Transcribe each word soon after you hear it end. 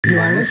You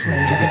are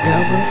listening to the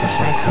Global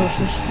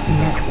Psychosis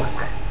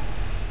Network.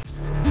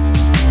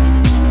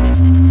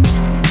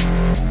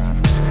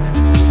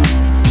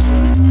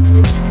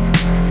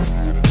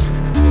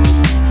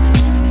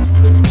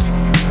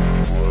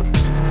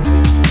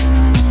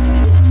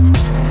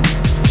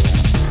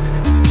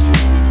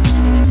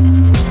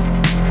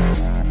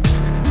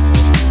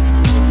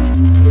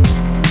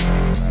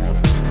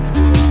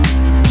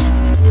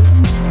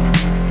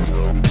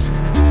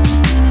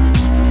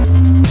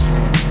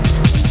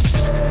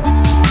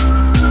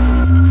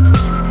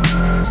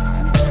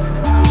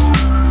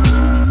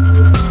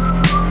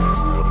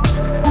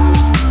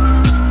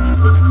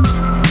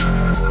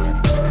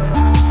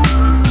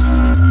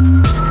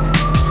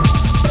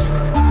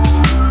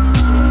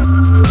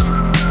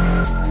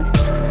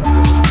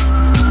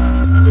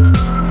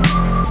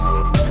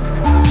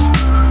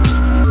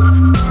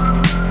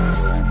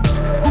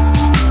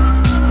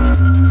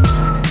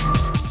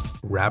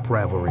 Rap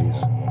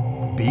rivalries,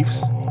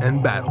 beefs,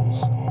 and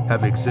battles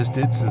have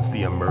existed since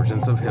the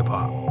emergence of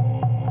hip-hop.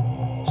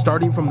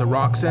 Starting from the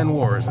Roxanne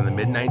Wars in the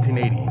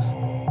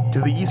mid-1980s, to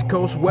the East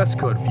Coast-West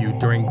Coast feud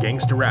during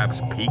gangster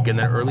rap's peak in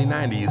the early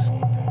 90s,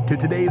 to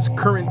today's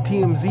current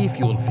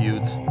TMZ-fueled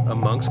feuds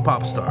amongst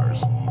pop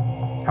stars.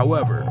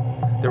 However,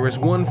 there is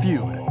one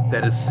feud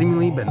that has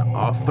seemingly been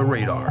off the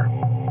radar.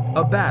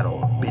 A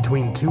battle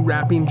between two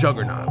rapping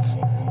juggernauts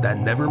that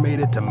never made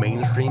it to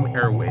mainstream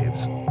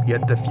airwaves,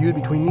 yet the feud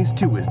between these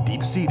two is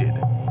deep-seated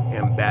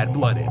and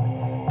bad-blooded,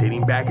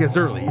 dating back as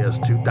early as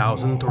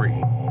 2003.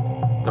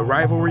 The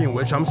rivalry in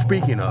which I'm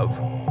speaking of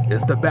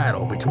is the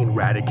battle between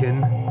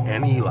Radican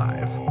and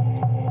Elive.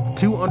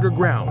 Two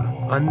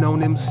underground,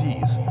 unknown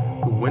MCs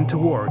who went to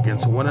war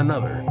against one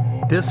another,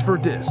 diss for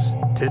diss,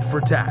 tit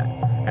for tat,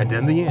 and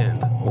in the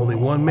end, only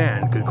one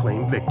man could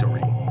claim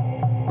victory.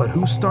 But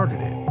who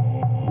started it?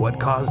 What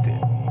caused it?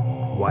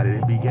 Why did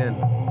it begin?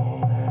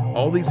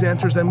 All these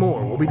answers and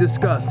more will be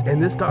discussed in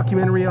this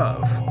documentary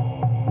of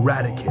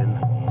Radican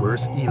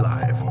vs.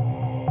 Elive,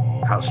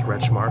 how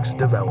stretch marks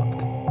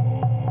developed.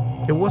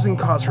 It wasn't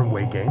caused from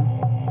weight gain.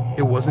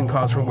 It wasn't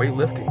caused from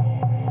weightlifting.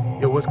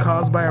 It was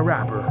caused by a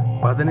rapper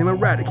by the name of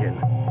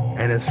Radican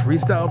and his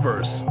freestyle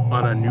verse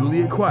on a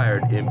newly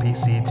acquired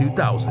MPC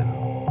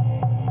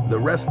 2000. The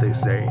rest, they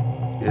say,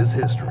 is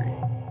history.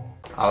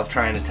 I was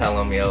trying to tell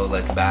him, yo,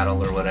 let's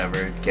battle or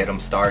whatever, get him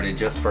started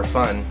just for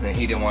fun, and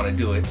he didn't want to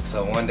do it.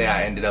 So one day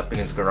I ended up in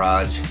his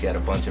garage. He had a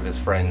bunch of his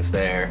friends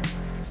there.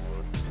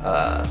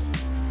 I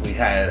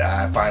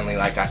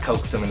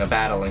coaxed him into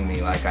battling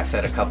me. Like, I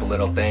said a couple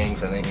little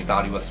things, and then he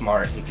thought he was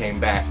smart. He came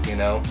back, you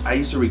know? I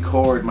used to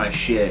record my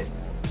shit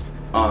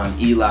on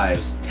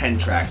Elive's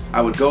 10-track.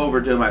 I would go over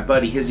to my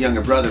buddy, his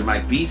younger brother,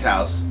 Mike B's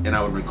house, and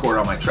I would record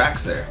all my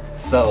tracks there.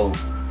 So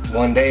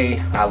one day,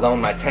 I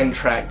loaned my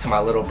 10-track to my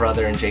little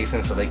brother and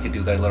Jason so they could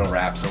do their little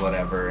raps or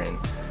whatever, and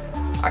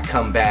I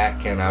come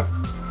back and I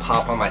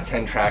pop on my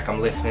 10-track, I'm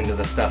listening to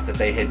the stuff that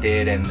they had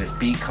did, and this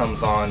beat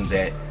comes on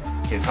that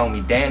his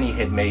homie Danny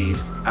had made.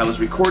 I was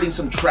recording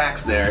some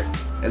tracks there,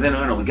 and then, I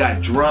don't know, we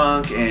got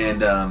drunk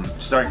and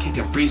started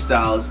kicking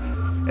freestyles,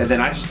 and then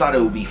I just thought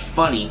it would be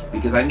funny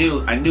because I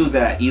knew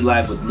that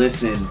Elive would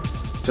listen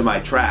to my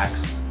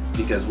tracks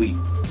because we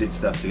did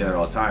stuff together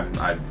all the time.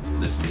 I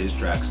listened to his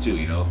tracks too,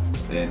 you know?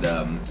 And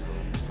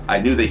I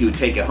knew that he would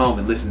take it home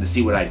and listen to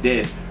see what I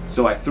did,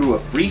 so I threw a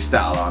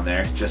freestyle on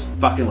there, just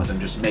fucking with him,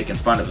 just making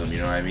fun of him, you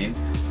know what I mean?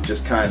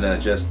 Just kind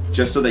of,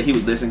 just so that he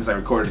would listen, because I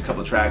recorded a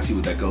couple of tracks, he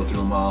would like go through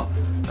them all,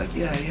 like,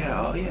 yeah,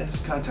 oh yeah, this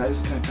is kind of tight,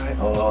 this is kind of tight,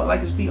 oh, I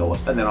like this beat, oh,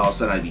 and then all of a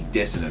sudden I'd be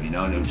dissing him, you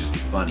know, and it would just be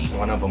funny.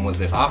 One of them was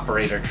this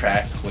operator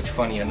track, which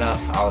funny enough,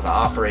 I was an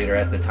operator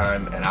at the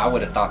time, and I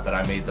would have thought that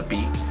I made the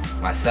beat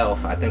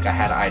myself. I think I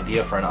had an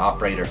idea for an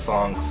operator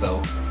song,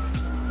 so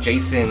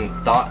Jason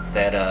thought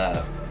that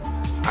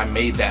I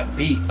made that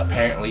beat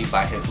apparently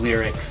by his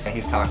lyrics, and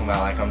he's talking about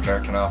like I'm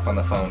jerking off on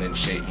the phone and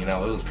shit, you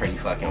know. It was pretty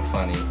fucking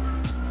funny.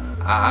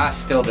 I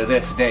still to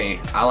this day,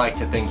 I like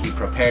to think he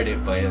prepared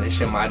it, but this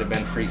shit might have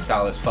been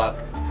freestyle as fuck.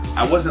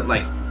 I wasn't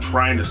like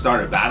trying to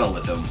start a battle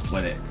with him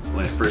when it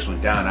first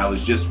went down. I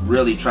was just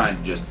really trying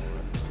to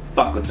just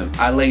fuck with him.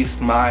 I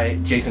laced my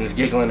Jason's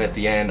giggling at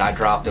the end, I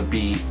dropped a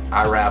beat,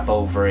 I rap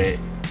over it,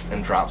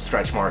 and drop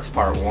Stretch Marks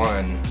Part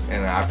 1,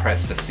 and I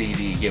press the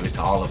CD, give it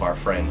to all of our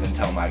friends, and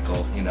tell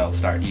Michael, you know,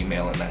 start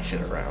emailing that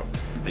shit around.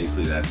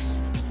 Basically, that's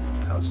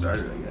how it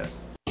started, I guess.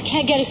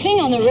 Can't get a thing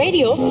on the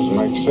radio. Doesn't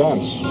make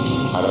sense.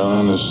 I don't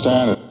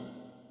understand it.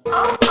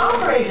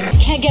 Operator.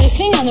 Can't get a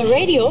thing on the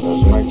radio.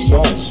 Doesn't make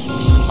sense.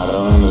 I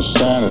don't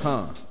understand it.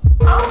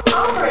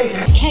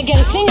 Operator. Can't get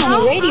a thing on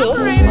the radio.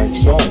 Doesn't make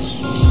sense.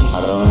 I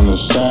don't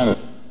understand it.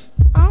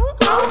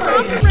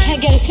 Operator.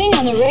 Can't get a thing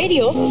on the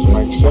radio. Doesn't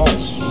make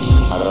sense.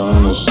 I don't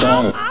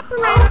understand it.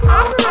 Operator.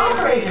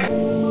 Operator.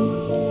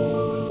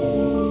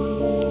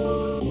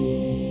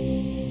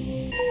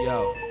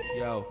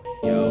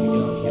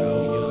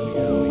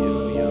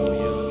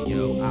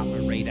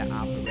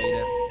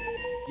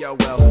 Yo,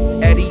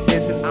 well, Eddie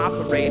is an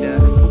operator,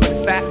 but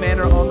when Fat Man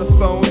are on the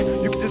phone,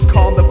 you can just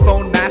call him the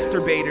phone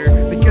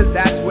masturbator, because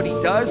that's what he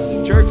does.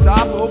 He jerks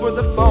off over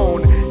the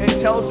phone and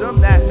tells him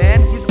that,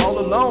 man, he's all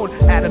alone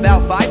at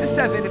about 5 to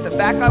 7 if the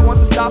fat guy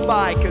wants to stop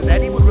by, cause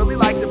Eddie would really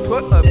like to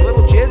put a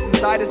little jizz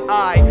inside his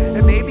eye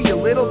and maybe a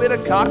little bit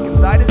of cock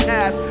inside his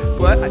ass.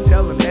 But I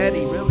tell him,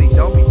 Eddie, really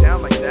don't be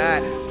down like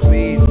that,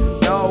 please.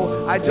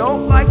 No, I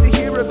don't like to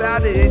hear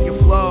about it in your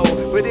flow,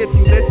 but if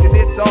you listen,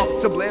 it's all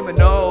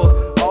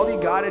subliminal. All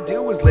you gotta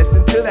do is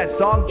listen to that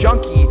song,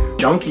 Junkie.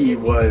 Junkie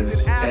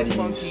was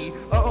Eddie's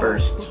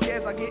first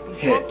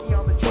hit.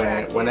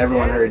 When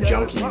everyone heard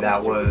Junkie,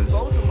 that was,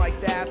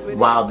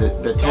 wow,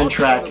 the 10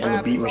 track and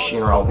the beat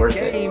machine are all worth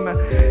it.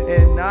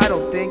 And I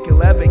don't think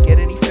he'll ever get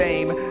any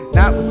fame.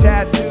 Not with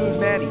tattoos,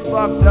 man, he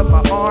fucked up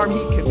my arm. He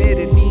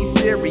committed me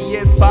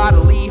serious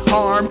bodily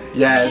harm.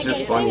 Yeah, it's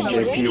just funny,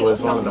 JP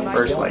was one of the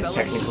first, like,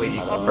 technically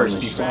first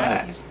people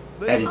that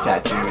Eddie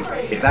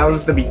tattoos. That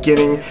was the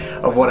beginning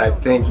of what I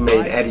think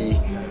made Eddie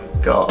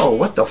go, oh,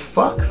 what the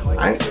fuck?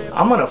 I'm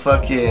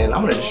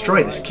gonna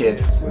destroy this kid.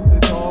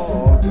 It's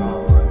all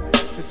gone.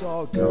 It's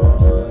all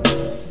gone.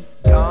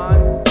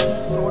 Gone.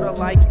 Sorta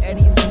like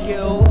Eddie's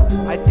skill.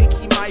 I think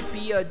he might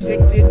be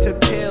addicted to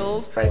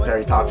pills. Right there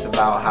he talks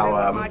about how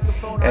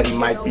Eddie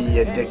might be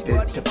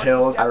addicted to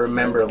pills. I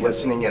remember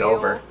listening it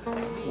over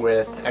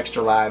with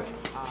Extra Live,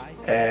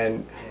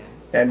 and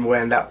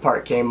when that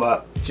part came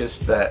up,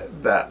 just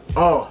the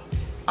oh,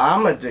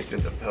 I'm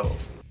addicted to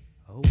pills.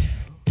 Oh yeah.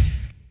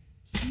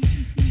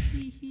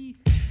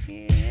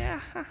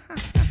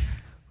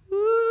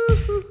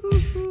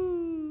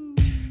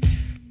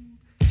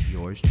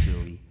 Yours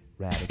truly,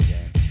 Radican.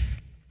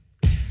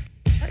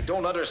 I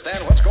don't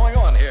understand what's going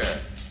on here.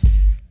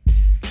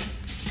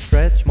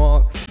 Stretch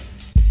marks.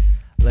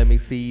 Let me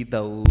see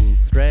those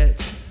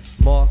stretch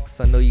marks.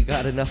 I know you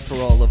got enough for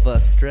all of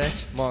us.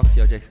 Stretch marks,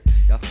 yo, Jason,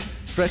 yo.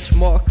 Stretch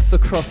marks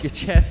across your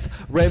chest,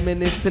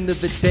 reminiscent of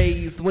the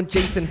days when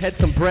Jason had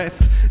some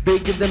breasts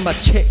bigger than my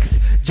chicks.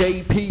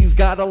 JP's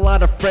got a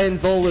lot of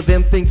friends, all of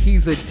them think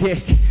he's a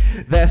dick.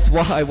 That's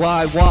why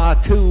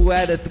 2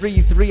 out of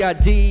 3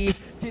 ID.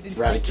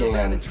 Radican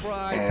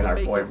and our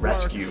boy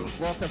Rescue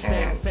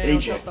and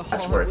Agent,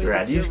 that's where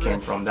 3IDs came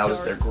from. That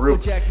was their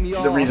group.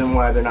 The reason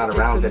why they're not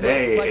around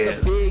today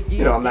is,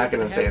 you know, I'm not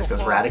going to say it's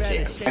because Radican.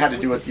 It had to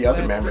do with the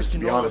other members, to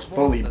be honest,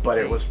 fully, but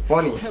it was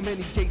funny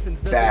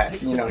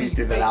that, you know, he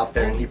threw that out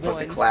there and he put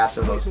the collapse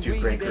of those 2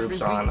 great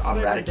groups on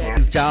Radican.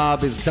 His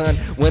job is done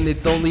when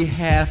it's only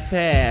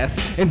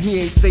half-assed, and he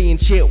ain't saying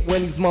shit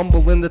when he's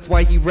mumbling, that's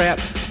why he rap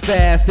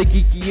fast. The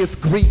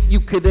geekiest greet you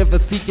could ever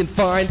seek and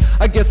find.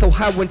 I guess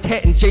Ohio and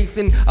Tet and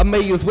Jason, I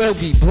may as well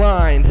be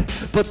blind.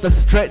 But the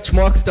stretch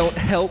marks don't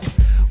help.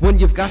 When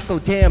you've got so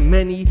damn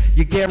many,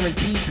 you're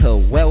guaranteed to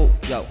welt.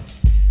 Yo.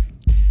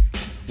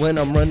 When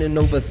I'm running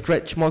over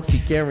stretch marks,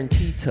 you're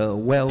guaranteed to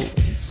welt,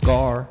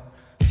 scar,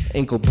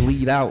 ankle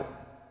bleed out.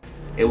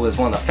 It was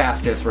one of the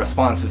fastest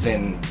responses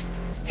in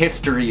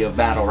history of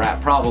battle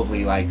rap,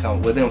 probably. Like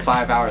within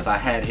 5 hours I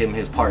had him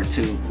his part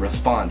 2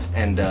 response,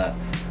 and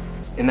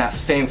in that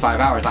same 5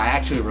 hours I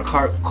actually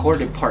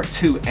recorded part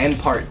 2 and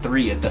part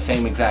 3 at the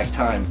same exact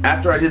time.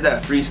 After I did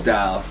that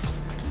freestyle,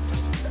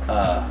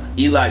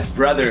 Eli's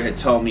brother had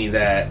told me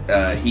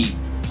that he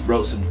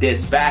wrote some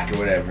diss back or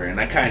whatever, and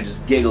I kind of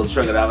just giggled,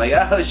 shrugged it out like,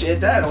 oh shit,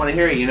 Dad, I don't want to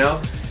hear it, you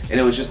know? And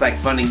it was just like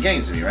fun and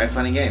games to me, right?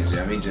 Fun and games, you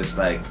know what I mean? Just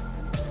like,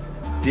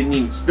 didn't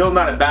even, still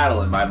not a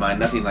battle in my mind,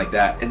 nothing like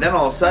that. And then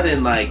all of a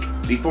sudden, like,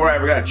 before I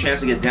ever got a chance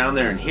to get down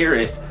there and hear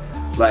it,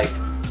 like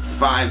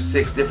 5,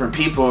 6 different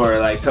people are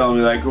like telling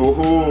me like,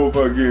 oh,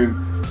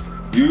 fucking,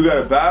 you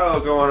got a battle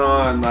going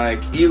on,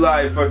 like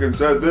Eli fucking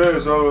said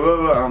this, oh,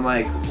 blah, blah. I'm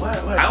like, what?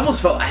 I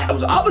almost felt I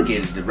was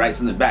obligated to write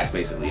something back,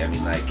 basically. I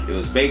mean, like, it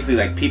was basically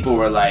like people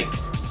were like,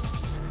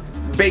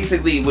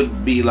 basically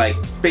would be like,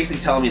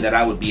 basically telling me that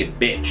I would be a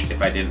bitch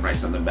if I didn't write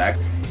something back.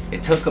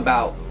 It took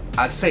about,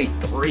 I'd say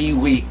 3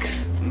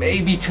 weeks,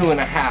 maybe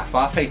 2.5.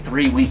 I'll say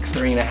 3 weeks,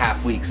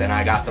 3.5 weeks, and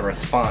I got the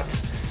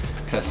response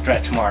to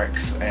Stretch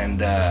Marks,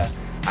 and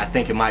I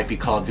think it might be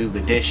called Do the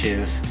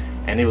Dishes,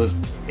 and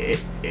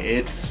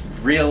it's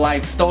real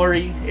life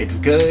story. It's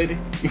good.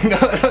 You know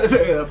what I'm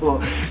saying?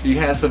 You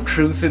had some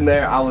truth in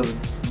there. I was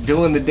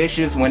doing the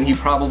dishes when he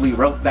probably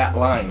wrote that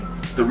line.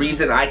 The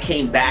reason I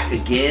came back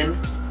again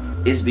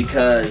is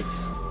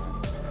because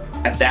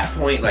at that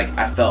point, like,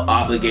 I felt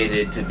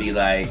obligated to be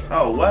like,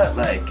 oh, what?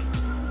 Like,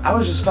 I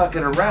was just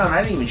fucking around.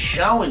 I didn't even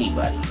show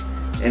anybody.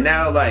 And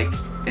now, like,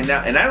 and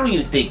I don't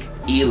even think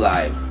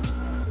Elive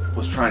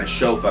was trying to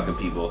show fucking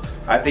people.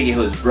 I think it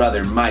was his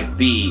brother, Mike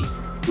B,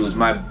 who was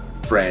my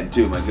friend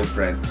too, my good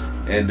friend.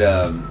 And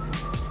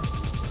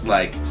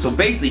like, so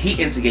basically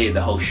he instigated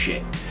the whole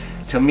shit.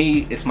 To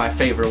me, it's my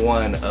favorite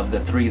one of the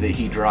 3 that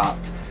he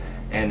dropped.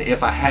 And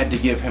if I had to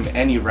give him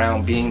any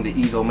round, being the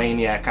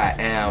egomaniac I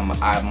am,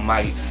 I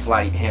might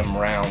slight him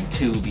round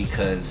 2,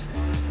 because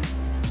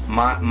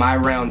my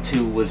round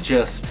 2 was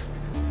just,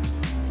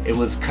 it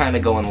was kind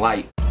of going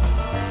light.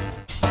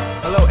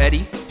 Hello,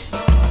 Eddie.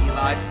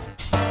 Elive.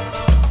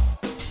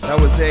 That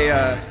was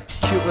a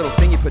cute little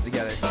thing you put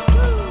together.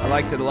 I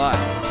liked it a lot.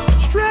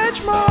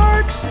 Stretch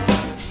marks!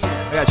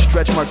 I got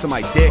stretch marks on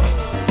my dick.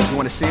 You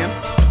want to see them?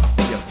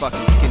 You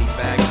fucking skinny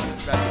fag.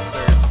 Try to get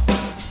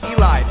served.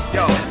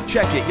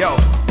 Check it, yo.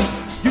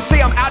 You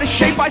say I'm out of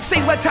shape, I say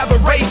let's have a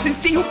race and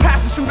see who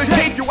passes through the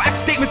tape. Your wax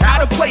statement's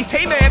out of place.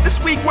 Hey man,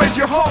 this week where's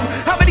your home?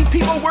 How many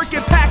people work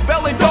at Pac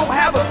Bell and don't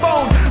have a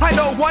phone? I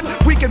know one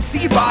we can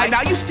see by.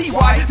 Now you see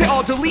why they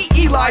all delete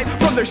Elive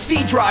from their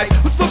C drives.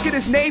 Let's look at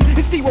his name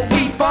and see what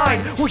we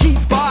find. Well,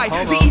 he's by.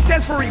 The E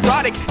stands for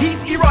erotic.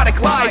 He's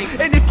erotic live.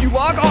 And if you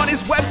log on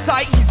his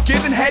website, he's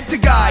giving head to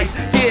guys.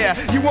 Yeah,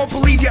 you won't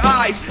believe your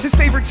eyes. His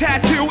favorite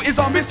tattoo is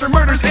on Mr.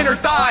 Murder's inner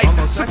thighs.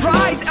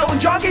 Surprise! Ellen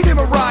John gave him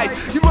a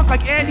rise. You look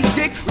like Andy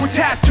Dick with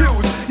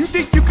tattoos. You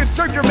think you could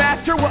serve your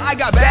master? Well, I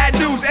got bad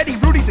news. Eddie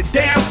Rudy's a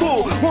damn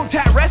fool. Won't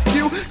tat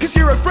rescue, cause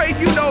you're afraid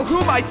you know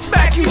who might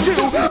smack you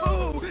too.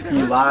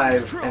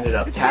 Elive ended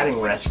up tatting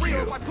Rescue,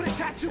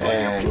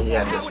 and he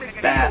had this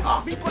fat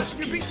octopus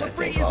piece, I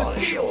think, on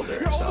his shoulder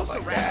and stuff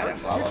like that,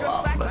 and blah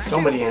blah blah. But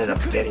somebody ended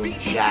up getting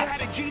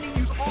jacked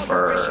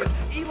for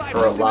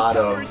a lot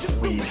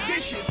of weed.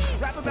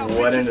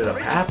 What ended up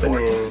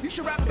happening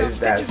is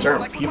that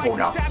certain people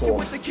got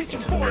pulled into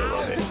the middle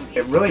of it.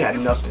 It really had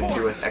nothing to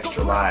do with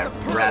Extra Live,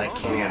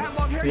 Radican.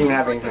 It didn't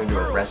have anything to do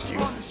with Rescue.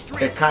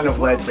 It kind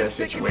of led to a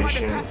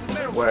situation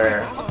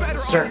where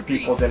certain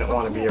people didn't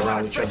want to be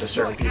around each other,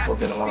 certain people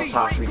didn't want to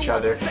talk to each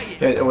other.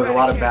 It was a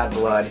lot of bad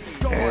blood,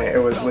 and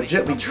it was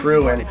legitimately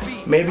true. And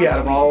maybe out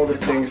of all the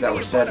things that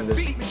were said in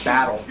this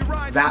battle,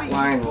 that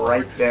line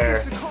right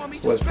there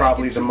was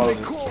probably the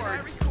most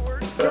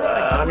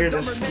under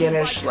the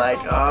skinish, like,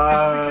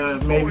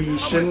 maybe you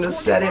shouldn't have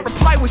said it.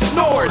 Reply with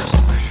snores.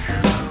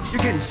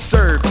 You're getting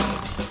served.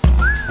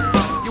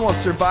 You won't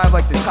survive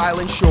like the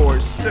Thailand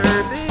shores.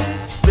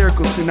 Service.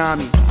 Lyrical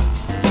tsunami.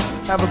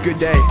 Have a good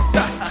day.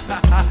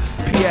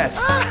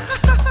 P.S.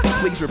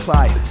 Please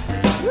reply.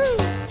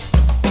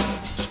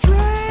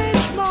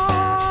 Stretch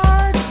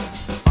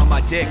marks on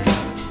my dick.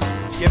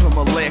 Give him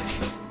a lick.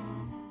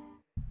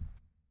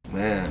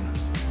 Man,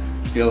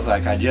 feels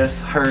like I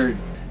just heard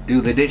do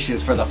the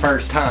dishes for the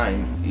first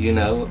time, you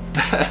know?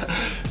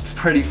 It's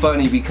pretty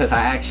funny because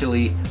I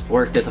actually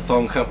worked at the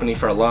phone company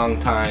for a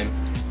long time.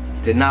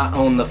 Did not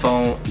own a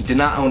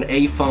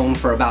phone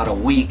for about a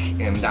week,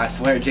 and I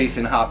swear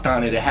Jason hopped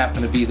on it. It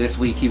happened to be this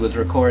week he was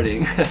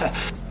recording.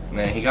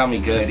 Man, he got me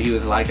good. He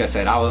was, like I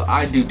said,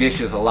 I do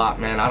dishes a lot,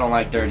 man. I don't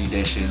like dirty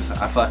dishes.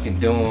 I fucking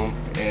do them,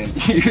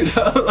 and you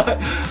know, like,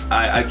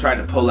 I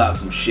tried to pull out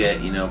some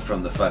shit, you know,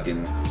 from the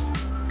fucking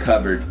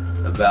cupboard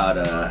about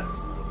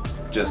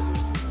just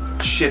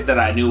shit that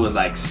I knew would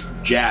like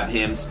jab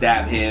him,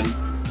 stab him,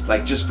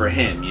 like just for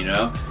him, you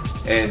know?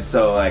 And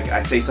so like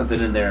I say something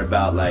in there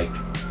about like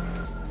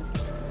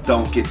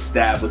don't get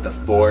stabbed with a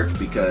fork,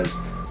 because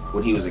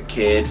when he was a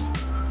kid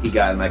he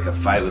got in like a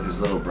fight with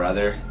his little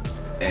brother,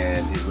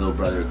 and his little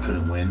brother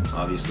couldn't win,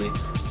 obviously,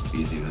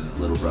 because he was his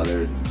little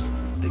brother, and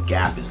the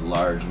gap is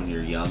large when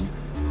you're young.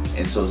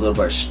 And so his little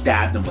brother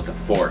stabbed him with a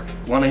fork.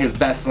 One of his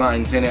best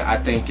lines in it, I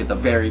think, at the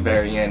very,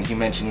 very end, he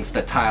mentions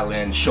the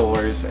Thailand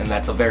shores, and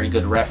that's a very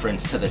good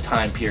reference to the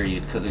time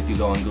period, because if you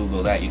go and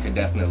Google that, you could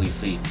definitely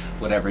see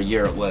whatever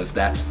year it was.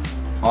 That's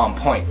on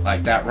point.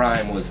 Like, that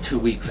rhyme was 2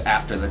 weeks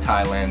after the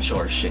Thailand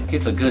shore shit.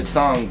 It's a good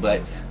song,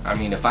 but I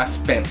mean, if I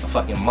spent a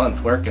fucking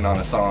month working on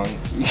a song,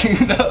 you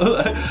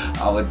know,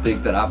 I would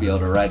think that I'd be able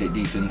to write it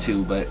decent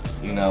too, but,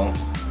 you know,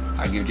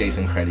 I give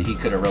Jason credit. He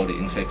could have wrote it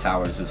in 6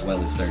 hours as well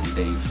as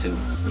 30 days too,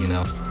 you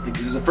know?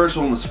 Because the first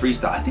one was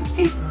freestyle. I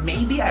think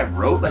maybe I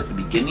wrote like the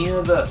beginning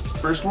of the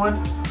first one,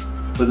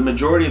 but the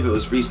majority of it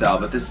was freestyle,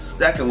 but this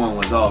second one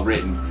was all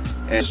written.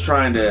 And it's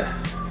trying to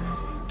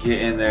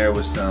get in there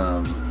with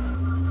some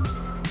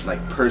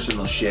like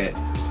personal shit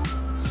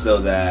so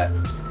that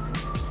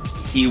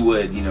he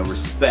would, you know,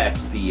 respect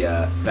the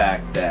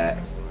fact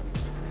that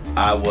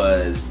I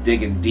was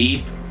digging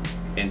deep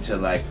into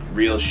like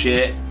real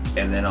shit,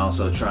 and then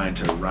also trying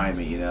to rhyme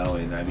it, you know?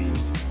 And I mean,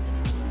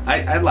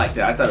 I liked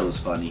it. I thought it was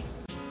funny.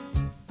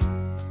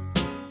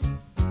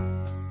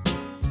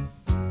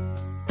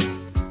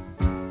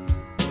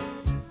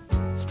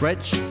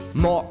 Stretch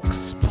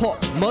marks,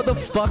 part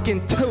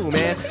motherfucking 2,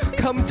 man.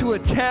 Coming to a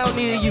town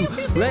near you,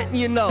 letting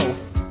you know.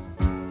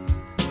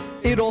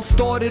 It all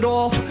started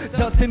off,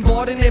 Dustin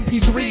bought an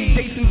MP3.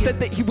 Jason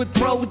said that he would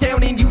throw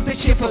down and use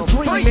this shit for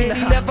free. And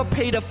he never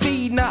paid a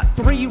fee, not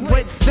 3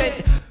 red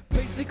cent.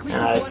 And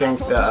I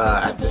think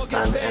at this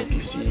time the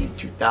MPC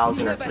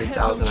 2000 or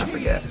 3000, I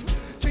forget,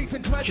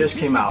 just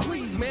came out,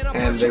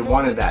 and they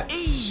wanted that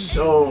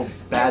so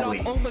badly,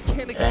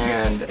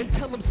 and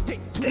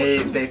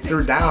they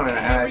threw down, and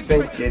I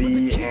think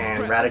Diddy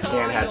and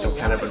Radican had some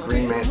kind of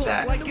agreement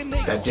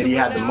that Diddy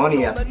had the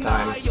money at the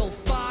time,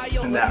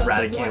 and that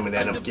Radican would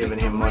end up giving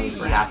him money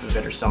for half of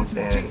it or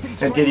something,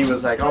 and Diddy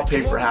was like, I'll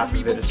pay for half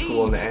of it, it's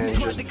cool in the end,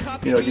 just,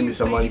 you know, give me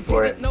some money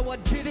for it.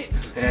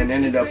 And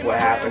ended up what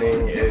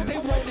happening is,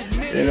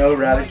 you know,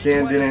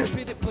 Radican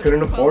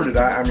couldn't afford it.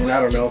 I mean, I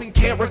don't know.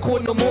 Can't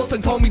record no more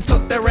since homies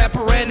took their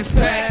apparatus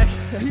back.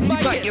 He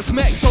might get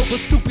smacked over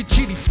stupid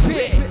shitty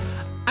spit.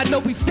 I know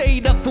we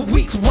stayed up for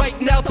weeks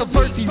writing out the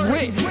verse he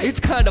writ. It's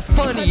kinda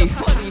funny.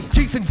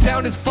 Jason's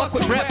down as fuck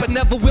with rap, but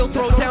never will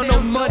throw down no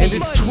money. And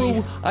it's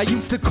true, I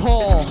used to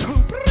call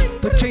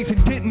But Jason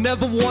didn't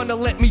ever wanna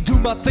let me do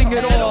my thing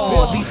at all.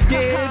 Was he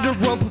scared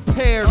or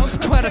unprepared?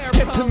 Trying to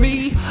step to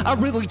me? I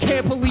really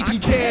can't believe he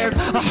dared.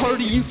 I heard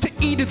he used to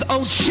eat his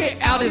own shit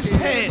out his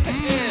pants.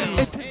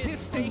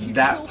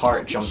 That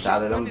part jumps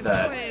out at him,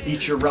 the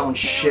eat your own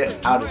shit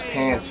out his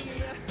pants.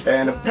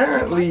 And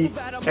apparently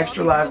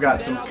Extra Live got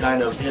some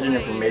kind of hidden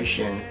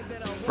information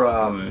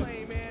from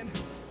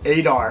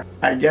Adar.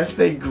 I guess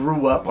they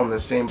grew up on the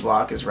same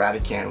block as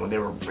Radican when they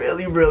were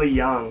really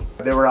young.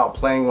 They were out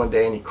playing one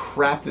day and he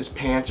crapped his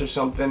pants or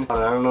something. I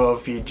don't know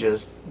if he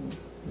just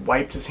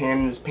wiped his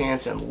hand in his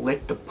pants and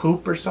licked the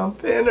poop or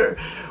something,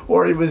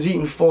 or he was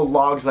eating full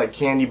logs like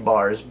candy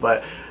bars,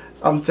 but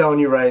I'm telling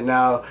you right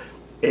now,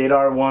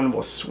 Adar 1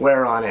 will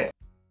swear on it.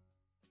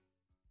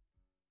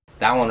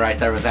 That one right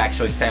there was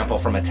actually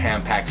sampled from a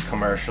Tampax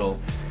commercial.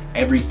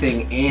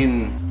 Everything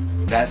in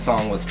that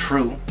song was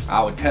true.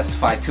 I would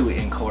testify to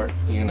it in court,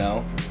 you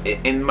know.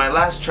 In my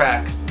last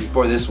track,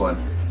 before this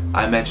one,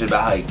 I mentioned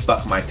about how he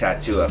fucked my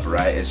tattoo up,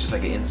 right? It's just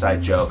like an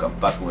inside joke. I'm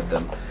fucking with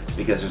them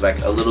because there's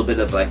like a little bit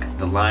of like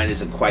the line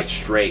isn't quite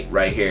straight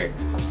right here.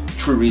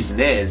 True reason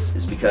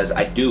is because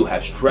I do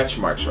have stretch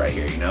marks right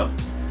here, you know?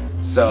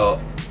 So,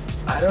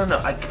 I don't know.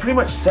 I pretty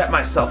much set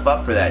myself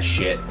up for that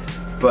shit,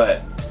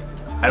 but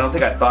I don't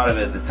think I thought of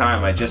it at the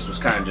time. I just was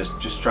kind of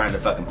just trying to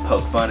fucking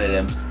poke fun at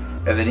him.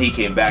 And then he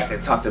came back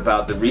and talked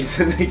about the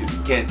reason he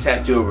can't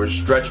tattoo over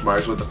stretch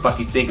marks. What the fuck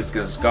you think it's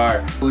gonna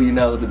scar? Well, you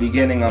know, the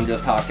beginning I'm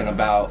just talking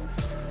about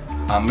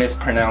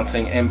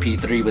mispronouncing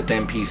MP3 with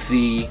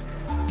MPC.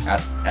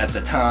 At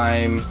the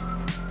time,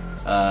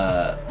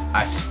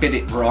 I spit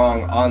it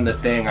wrong on the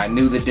thing. I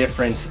knew the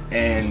difference,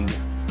 and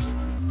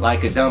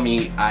like a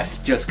dummy, I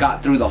just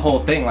got through the whole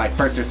thing like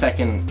first or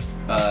second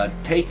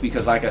take,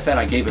 because like I said,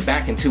 I gave it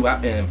back in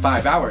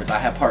 5 hours. I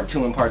had part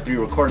 2 and part 3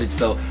 recorded,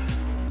 so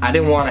I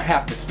didn't want to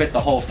have to spit the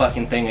whole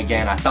fucking thing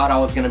again. I thought I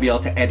was going to be able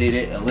to edit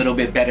it a little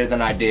bit better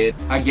than I did.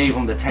 I gave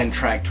him the 10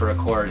 track to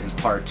record his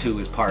part 2,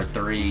 his part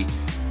 3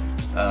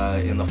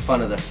 in the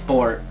fun of the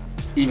sport.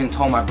 Even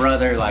told my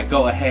brother, like,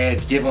 go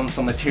ahead, give him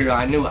some material.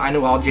 I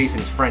knew all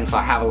Jason's friends, so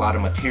I have a lot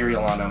of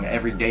material on them.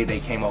 Every day they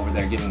came over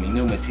there giving me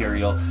new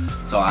material.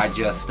 So I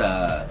just,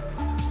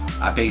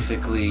 I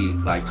basically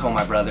like told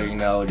my brother, you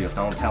know, just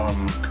don't tell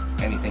him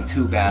anything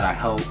too bad. I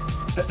hope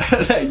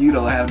that you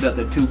don't have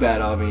nothing too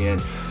bad on me,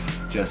 and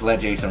just let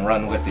Jason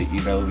run with it,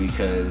 you know,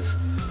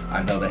 because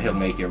I know that he'll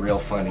make it real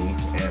funny,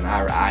 and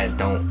I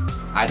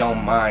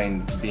don't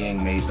mind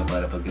being made the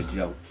butt of a good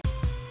joke.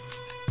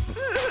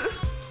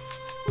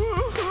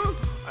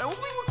 I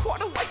only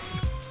recorded like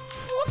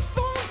 4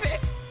 songs at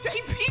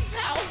JP's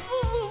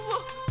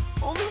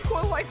house. Only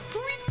recorded like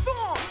 3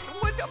 songs.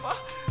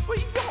 But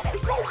he's all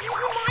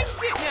using my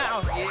shit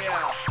now.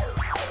 Yeah.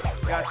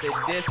 Got the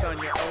diss on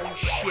your own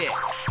shit.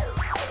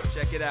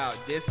 Check it out.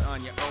 Diss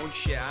on your own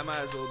shit. I might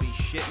as well be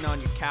shitting on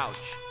your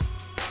couch.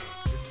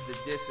 This is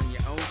the diss on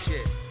your own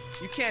shit.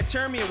 You can't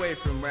turn me away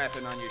from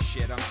rapping on your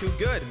shit. I'm too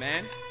good,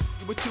 man.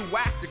 You were too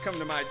whack to come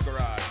to my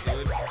garage,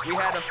 dude. We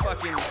had a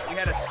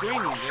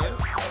screening, dude.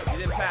 You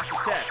didn't pass the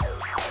test.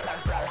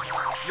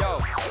 Yo,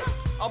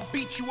 I'll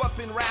beat you up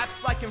in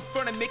raps like in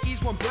front of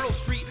Mickey's when Burl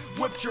Street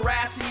whipped your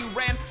ass and you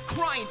ran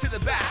crying to the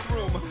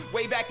bathroom.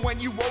 Way back when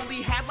you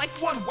only had like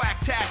 1 whack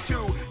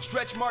tattoo.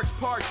 Stretch marks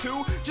part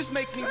 2 just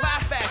makes me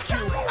laugh at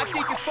you. I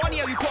think it's funny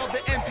how you called the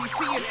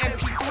MPC and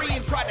MP3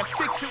 and tried to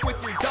fix it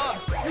with your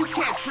dubs. You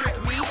can't trick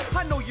me.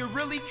 I know you're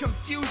really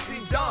confused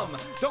and dumb.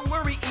 Don't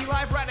worry,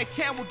 Elive,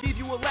 Radican will give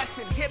you a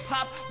lesson. Hip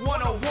Hop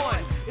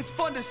 101. It's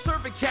fun to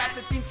serve a cat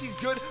that thinks he's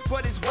good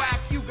but is whack.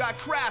 You got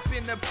crap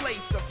in the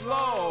place of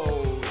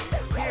flows.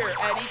 Here,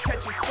 Eddie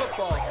catches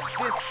football.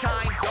 This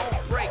time,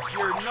 don't break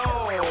your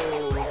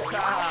nose.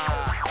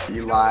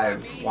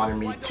 Elive wanted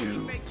me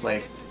to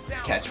play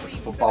catch with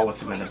football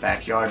with him in the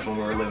backyard when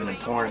we were living in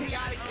Torrance.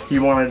 He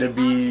wanted to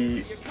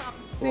be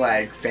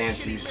like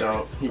fancy,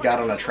 so he got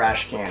on a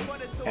trash can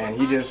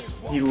and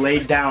he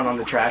laid down on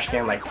the trash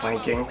can like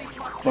planking,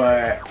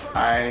 but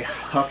I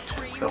hucked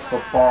the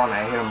football and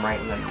I hit him right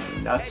in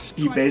the nuts.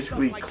 He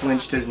basically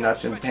clinched his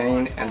nuts in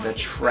pain and the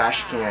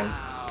trash can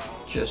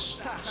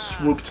just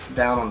swooped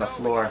down on the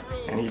floor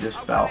and he just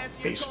fell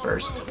face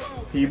first.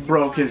 He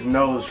broke his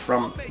nose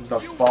from the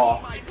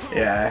fall.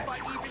 Yeah,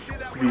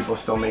 people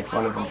still make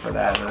fun of him for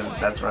that.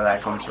 That's where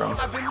that comes from.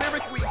 I've been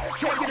lyrically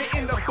taking it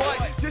in the butt.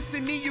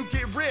 Dissing me, you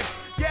get ripped.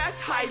 Yeah, it's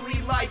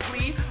highly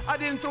likely. I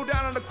didn't throw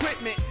down on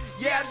equipment.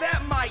 Yeah,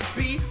 that might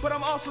be, but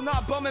I'm also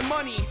not bumming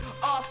money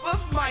off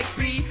of Mike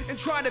B and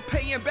trying to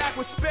pay him back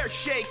with spare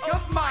shake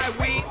of my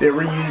weed. They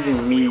were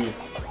using me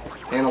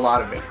in a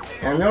lot of it.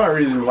 And the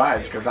only reason why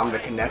is because I'm the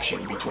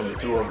connection between the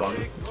two of them.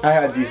 I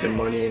had decent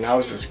money and I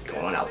was just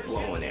going out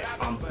blowing it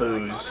on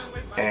booze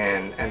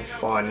and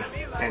fun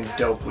and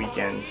dope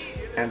weekends.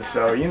 And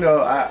so, you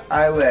know,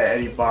 I let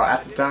Eddie borrow.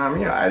 At the time,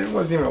 you know, it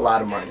wasn't even a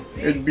lot of money.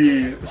 It'd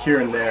be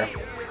here and there.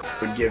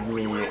 It would give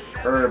me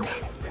herb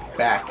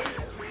back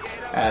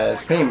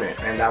as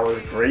payment, and that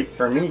was great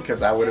for me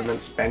because I would have been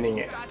spending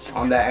it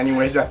on that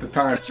anyways at the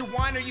time. You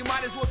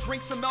might as well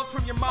drink some milk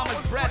from your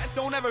mama's breast.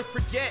 Don't ever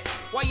forget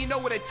why you know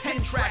what a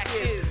 10 track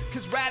is,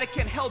 cause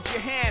Radican held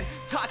your hand,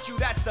 taught you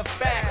that's the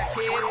fact,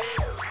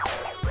 kids.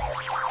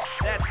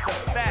 That's the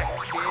fact,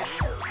 kids.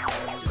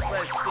 Just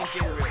let it sink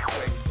in real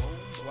quick.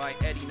 Why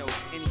Eddie knows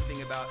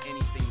anything about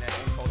anything that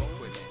is called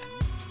equipment.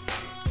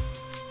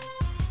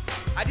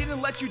 I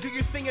didn't let you do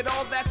your thing at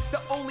all, that's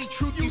the only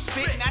truth you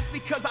spit. And that's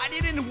because I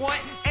didn't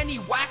want any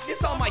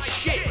whackness on my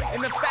shit.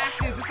 And the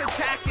fact is, this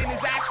attacking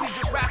is actually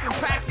just rap in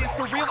practice.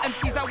 For real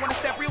MCs that want to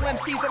step, real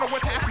MCs that are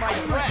worth half my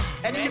breath.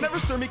 Eddie, you never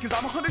serve me cause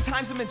I'm 100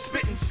 times them in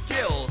spitting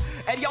skill.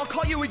 Eddie, I'll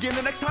call you again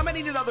the next time I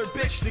need another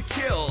bitch to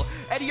kill.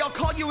 Eddie, I'll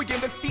call you again,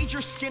 but feed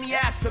your skinny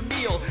ass a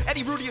meal.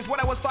 Eddie Rudy is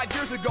what I was 5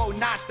 years ago,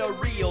 not the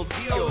real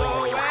deal.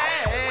 Oh,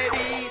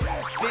 Eddie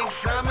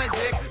thinks I'm a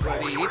dick,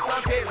 but he eats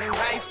all Caitlin's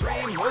ice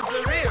cream. What's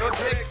the real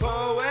trick?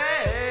 Oh,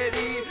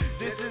 Eddie,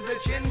 this is the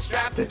chin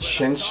strap. The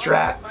chin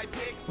strap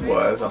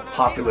was a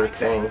popular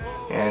thing,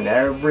 and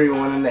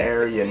everyone in the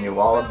area knew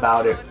all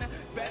about it.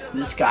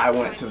 This guy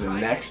went to the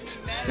next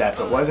step.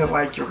 It wasn't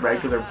like your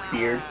regular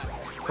beard.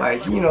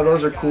 Like, you know,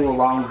 those are cool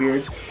long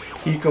beards.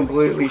 He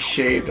completely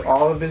shaved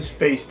all of his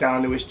face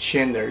down to his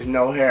chin. There's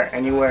no hair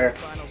anywhere,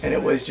 and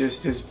it was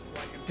just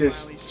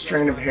this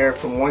strand of hair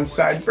from one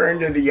side burned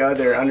to the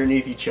other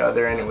underneath each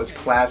other, and it was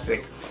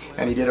classic.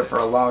 And he did it for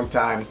a long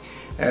time.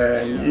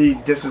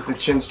 And this is the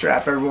chin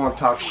strap. Everyone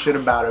talks shit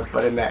about it,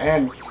 but in the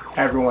end,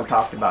 everyone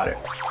talked about it.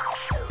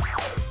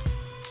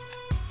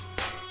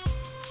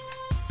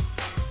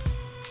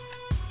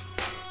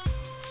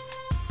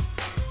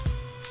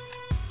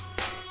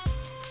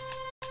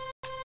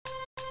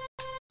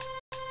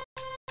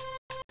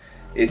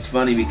 It's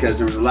funny because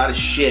there was a lot of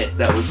shit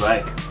that was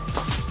like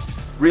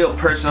real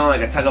personal.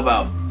 Like I talk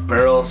about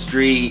Burl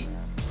Street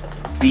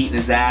beating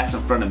his ass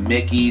in front of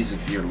Mickey's.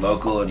 If you're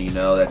local and you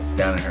know that's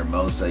down in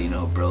Hermosa, you know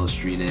who Burl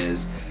Street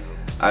is.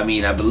 I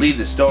mean, I believe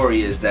the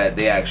story is that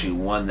they actually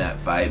won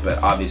that fight,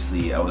 but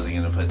obviously I wasn't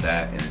gonna put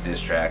that in a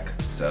diss track.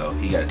 So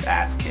he got his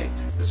ass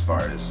kicked as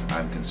far as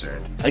I'm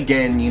concerned.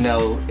 Again, you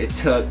know, it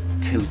took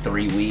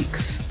 2-3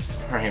 weeks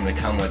for him to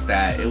come with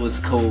that. It was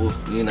cool,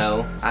 you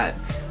know.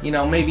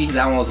 Maybe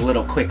that one was a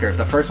little quicker. If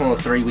the first one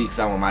was 3 weeks,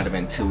 that one might have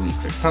been 2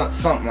 weeks or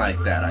something like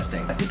that, I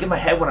think. I think in my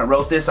head when I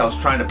wrote this, I was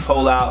trying to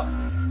pull out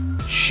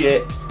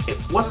shit.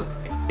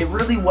 It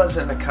really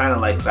wasn't the kind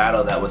of like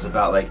battle that was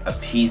about like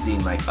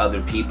appeasing like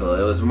other people.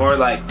 It was more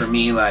like, for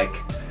me, like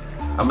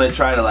I'm gonna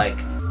try to like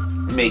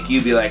make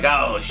you be like,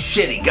 oh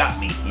shit, he got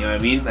me, you know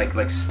what I mean? Like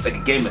a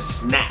game of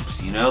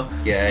snaps, you know?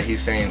 Yeah,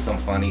 he's saying some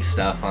funny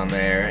stuff on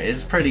there.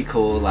 It's pretty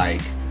cool.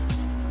 Like,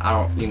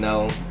 I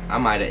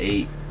might have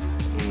ate,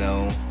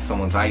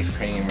 someone's ice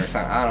cream or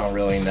something. I don't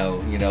really know,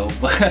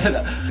 but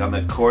on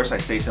the course I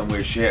say some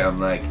weird shit. I'm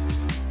like,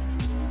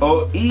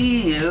 oh,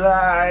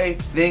 Eli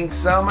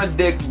thinks I'm a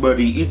dick, but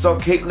he eats all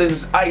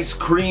Caitlin's ice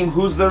cream.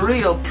 Who's the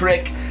real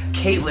prick?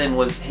 Caitlin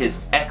was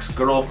his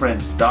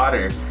ex-girlfriend's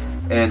daughter,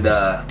 and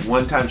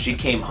one time she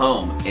came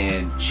home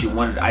and she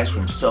wanted ice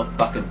cream so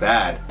fucking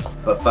bad,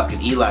 but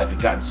fucking Eli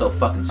had gotten so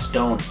fucking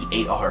stoned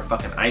he ate all her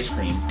fucking ice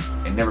cream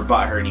and never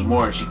bought her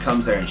anymore. And she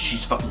comes there and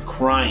she's fucking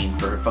crying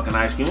for her fucking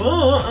ice cream. And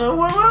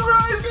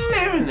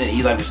then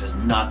Eli just says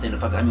nothing.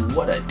 I mean,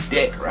 what a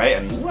dick, right? I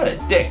mean, what a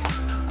dick.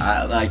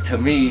 Like, to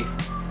me,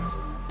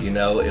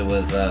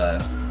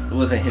 it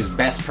wasn't his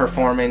best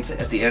performance.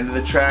 At the end of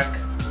the track,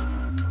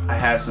 I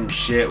have some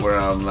shit where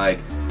I'm like,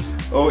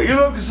 oh,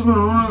 Eli can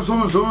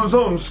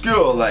some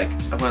skill. Like,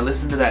 when I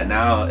listen to that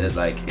now, it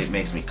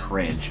makes me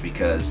cringe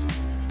because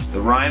the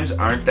rhymes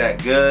aren't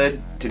that good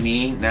to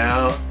me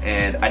now,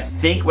 and I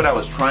think what I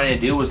was trying to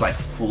do was like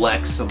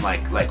flex some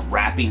like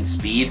rapping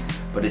speed,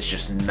 but it's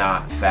just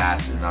not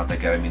fast and not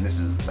that good. I mean, this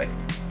is like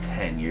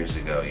 10 years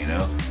ago,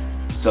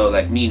 So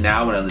like me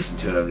now, when I listen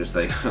to it, I'm just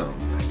like, oh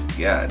my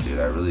god, dude,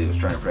 I really was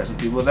trying to impress some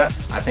people with that.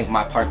 I think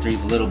my part 3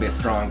 is a little bit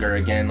stronger.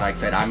 Again, like I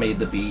said, I made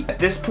the beat. At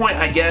this point,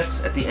 I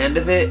guess, at the end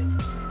of it,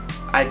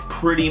 I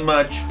pretty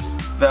much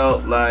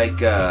felt like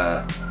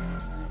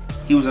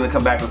he was gonna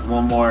come back with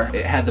one more.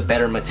 It had the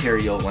better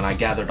material. When I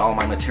gathered all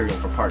my material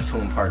for part 2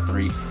 and part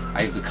 3,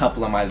 I used a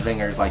couple of my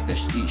zingers, like the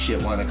eat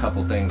shit one, a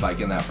couple things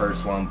like in that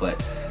first one,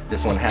 but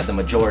this one had the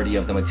majority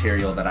of the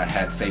material that I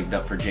had saved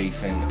up for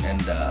Jason,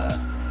 and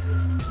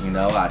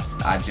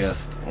I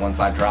just, once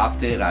I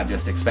dropped it, I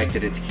just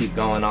expected it to keep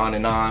going on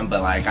and on,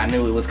 but like I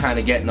knew it was kind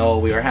of getting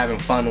old. We were having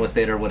fun with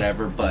it or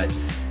whatever, but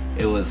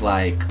it was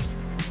like,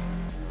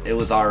 it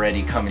was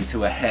already coming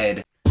to a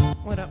head.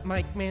 What up,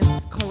 Mike, man?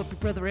 Call up your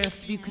brother, ask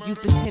if you could use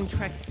the 10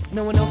 track.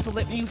 No one else will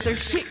let me use their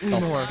shit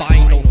anymore. The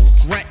final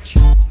stretch.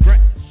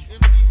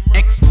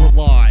 Extra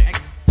live.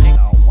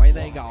 Away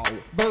they go.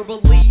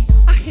 Verbally,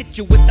 I hit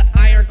you with the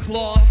iron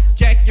claw.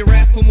 Jack your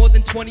ass for more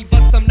than 20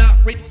 bucks. I'm not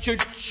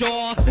Richard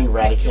Shaw. I think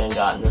Radican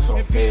got in this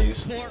little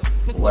phase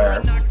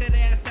where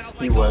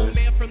he was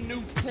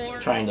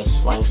trying to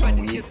slang some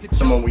weed.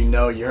 Someone we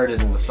know, you heard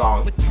it in the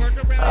song,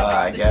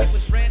 I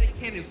guess,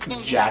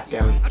 jacked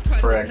him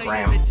for a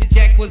gram.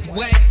 Jack was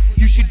whack.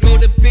 You should go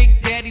to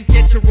Big Daddy's,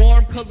 get your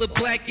arm color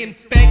black. In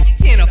fact, you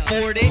can't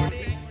afford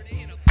it.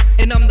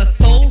 And I'm the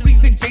sole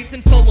reason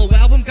Jason's solo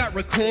album got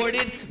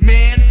recorded.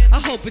 Man, I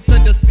hope it's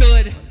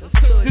understood.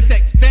 This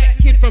ex-fat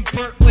kid from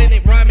Brooklyn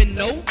ain't rhyming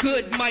no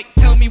good. Might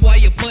tell me why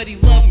your buddy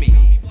love me.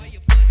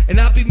 And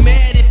I'd be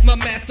mad if my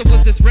master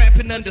was this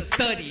rapping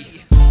understudy.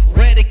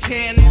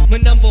 Radican, my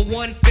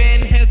 #1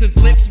 fan, has his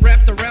lips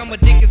wrapped around my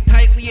dick as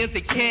tightly as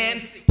it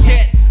can.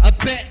 Yet, I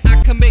bet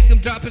I can make him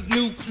drop his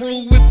new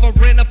crew if I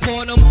ran up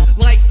on him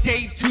like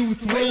Dave 2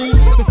 through.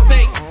 The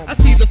fake, I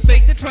see the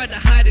fake that tried to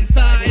hide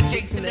inside.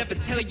 Jason never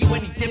tell you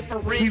any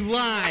different. He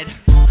lied.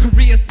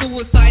 Career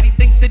suicide, he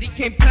thinks that he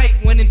came tight,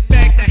 when in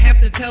fact I have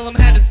to tell him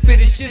how to spit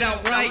his shit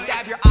out right.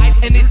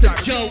 And it's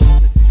a joke.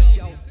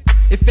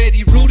 If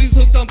Eddie Rudy's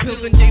hooked on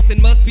pills, then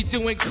Jason must be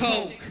doing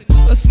coke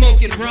or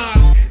smoking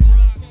rock.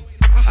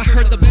 I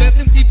heard the best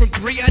MC from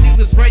 3 IDs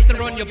was right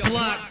there on your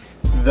block.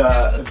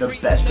 The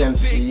best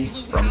MC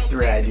from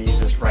 3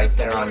 IDs is right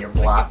there on your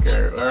block,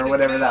 or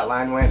whatever that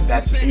line went.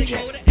 That's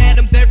Agent.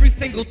 Adams every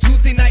single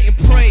Tuesday night and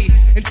pray.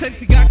 And since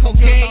he got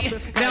cocaine,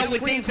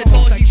 nowadays that's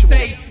all he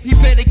say. He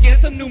better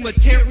get some new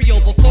material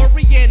before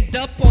we end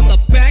up on the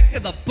back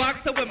of the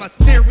box with my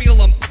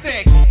cereal. I'm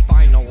sick.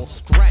 Final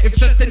stretch. If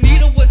just a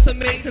needle with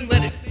some eggs and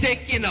let it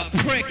stick in a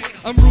prick.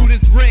 I'm rude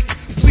as Rick.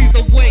 Please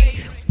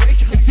awake.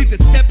 And see the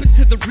step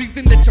into the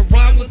reason that your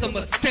rhyme was a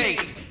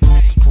mistake.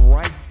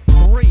 Strike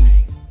 3.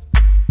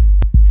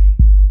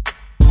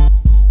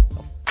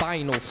 A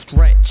final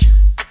stretch.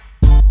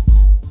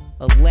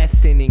 A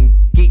lesson in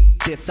geek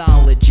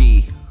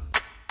disology.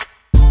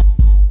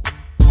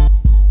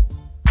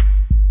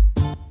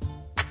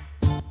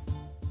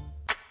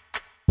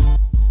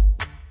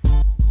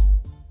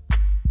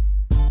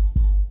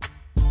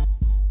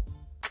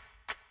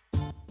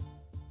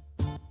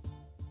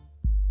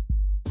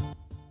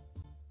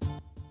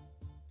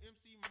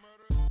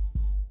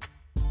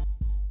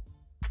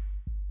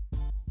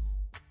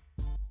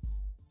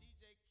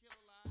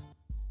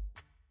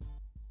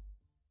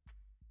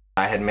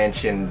 I had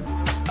mentioned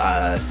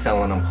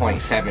selling them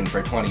 0.7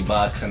 for 20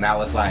 bucks, and that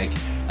was like,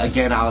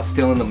 again, I was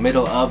still in the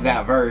middle of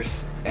that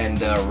verse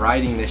and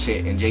writing the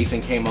shit, and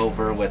Jason came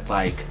over with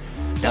like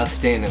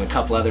Dustin and a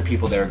couple other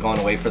people that were going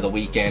away for the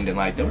weekend, and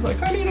like they were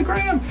like, I need a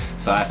gram.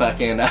 So I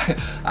fucking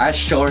I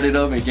shorted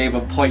them and gave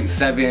them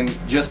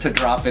 0.7 just to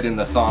drop it in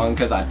the song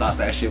because I thought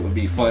that shit would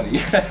be funny.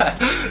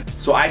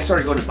 So I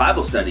started going to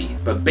Bible study,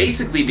 but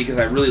basically because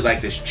I really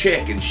liked this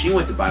chick and she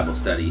went to Bible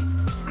study,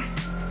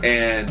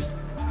 and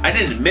I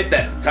didn't admit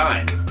that at the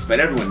time, but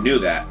everyone knew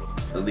that.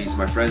 At least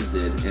my friends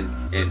did, and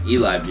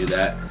Elive knew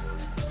that.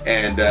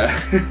 And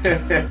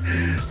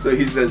so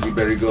he says you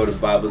better go to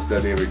Bible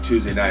study every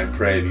Tuesday night and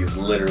pray, because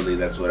literally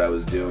that's what I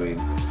was doing,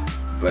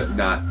 but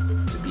not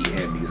to be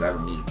him, because I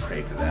don't need to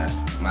pray for that.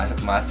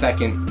 My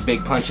second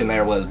big punch in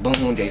there was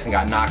boom, Jason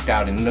got knocked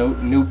out in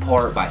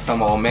Newport by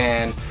some old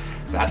man.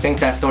 I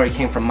think that story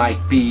came from Mike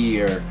B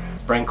or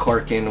Frank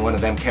Corkin, one of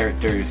them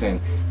characters,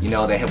 and you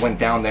know, they had went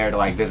down there to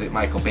like visit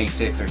Michael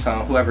Basics or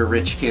whoever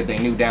rich kid they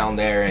knew down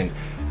there, and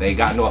they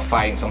got into a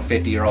fight, and some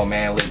 50-year-old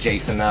man lit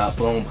Jason up,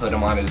 boom, put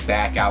him on his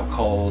back out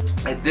cold.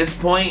 At this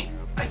point,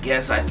 I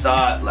guess I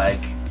thought like,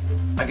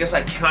 I guess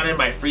I counted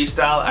my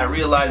freestyle. I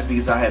realized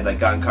because I had like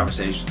gotten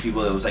conversations with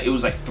people, it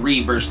was like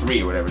 3 verse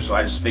 3 or whatever, so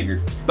I just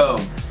figured, boom,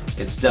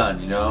 it's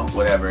done, you know,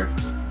 whatever.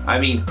 I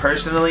mean,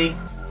 personally,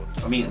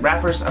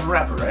 rappers, I'm a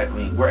rapper, right? I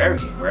mean, we're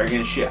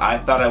arrogant as shit. I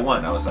thought I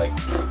won. I was like,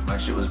 my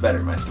shit was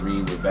better, my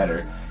 3 were better,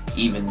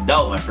 even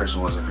though my first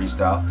one was a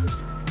freestyle.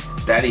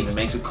 That even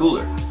makes it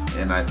cooler.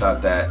 And I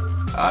thought that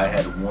I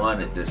had won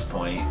at this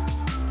point.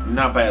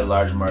 Not by a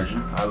large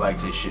margin. I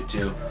liked his shit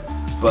too.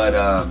 But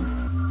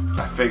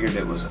I figured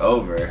it was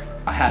over.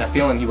 I had a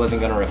feeling he wasn't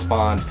gonna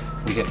respond.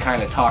 We had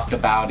kind of talked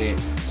about it.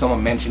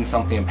 Someone mentioned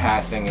something in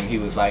passing and he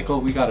was like, oh,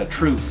 we got a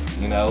truce,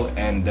 you know?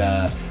 And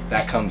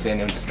that comes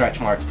in Stretch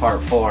Marks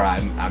Part 4.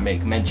 I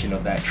make mention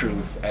of that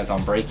truce as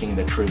I'm breaking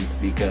the truce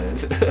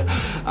because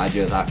I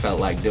felt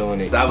like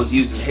doing it. I was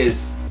using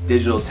his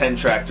digital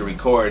 10-track to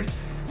record,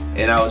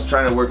 and I was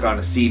trying to work on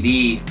a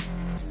CD,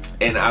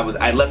 and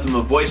I left him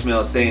a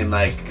voicemail saying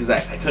like, because I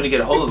couldn't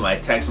get a hold of him. I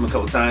texted him a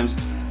couple times.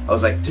 I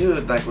was like,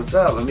 dude, like, what's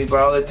up? Let me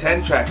borrow the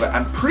 10-track. But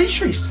I'm pretty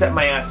sure he set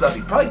my ass up.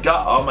 He probably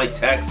got all my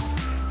texts.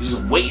 He's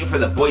just waiting for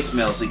the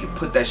voicemail so he could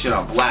put that shit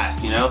on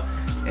blast, you know?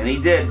 And he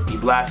did. He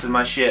blasted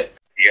my shit.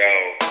 Yo,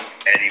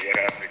 Eddie, what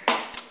up?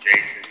 It's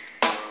Jason.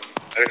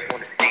 I just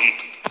want to see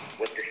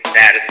what the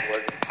status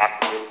was and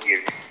possibility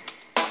of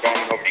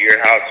going over to your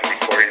house and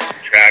recording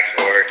some tracks,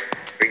 or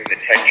bringing the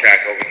 10-track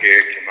over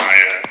here to my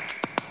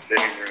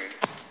living room.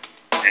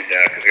 And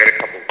because I got a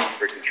couple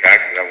freaking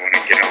tracks that I want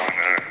to get on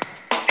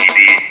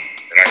CD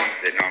that I've been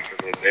sitting on for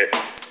a little bit.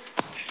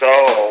 So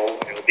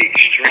it will be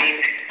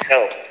extreme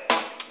help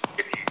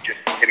if you just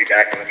hit me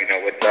back and let me know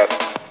what's up.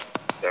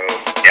 So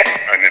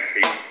yeah, I'm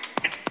empty.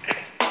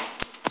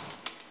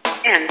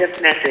 End of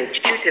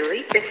message. To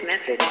delete this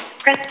message,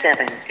 press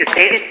 7. To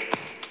save it,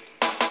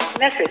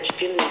 message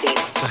deleted.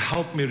 So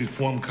help me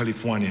reform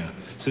California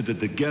so that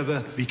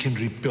together we can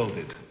rebuild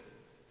it.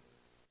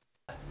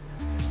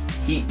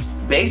 He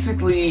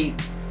basically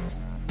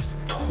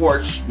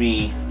torched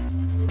me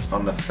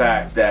on the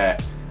fact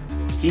that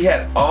he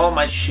had all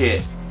my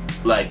shit,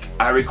 like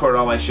I recorded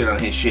all my shit on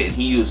his shit, and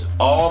he used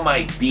all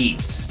my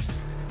beats,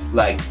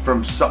 like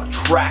from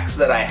tracks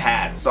that I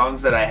had,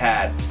 songs that I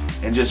had,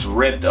 and just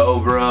ripped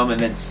over them and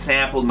then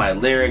sampled my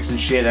lyrics and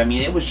shit. I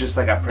mean, it was just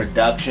like a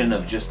production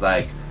of just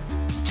like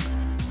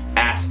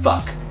ass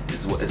fuck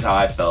is how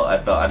I felt.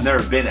 I've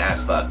never been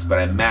ass fucked, but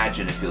I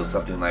imagine it feels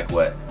something like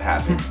what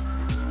happened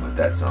with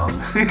that song.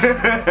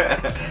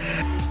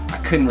 I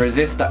couldn't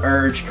resist the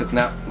urge because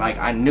now, like,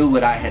 I knew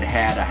what I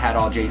had. I had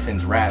all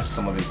Jason's raps,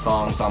 some of his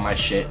songs on my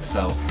shit,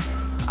 so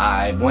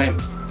I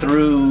went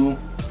through,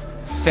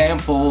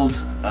 sampled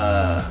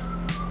a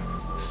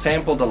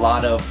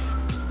lot of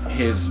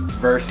his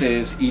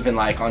verses, even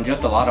like on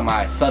just a lot of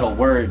my subtle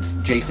words.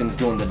 Jason's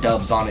doing the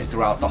dubs on it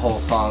throughout the whole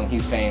song.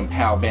 He's saying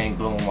pow, bang,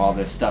 boom, all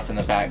this stuff in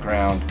the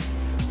background.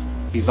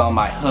 He's on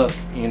my hook,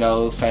 you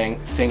know,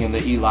 singing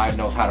the Elive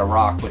Knows How to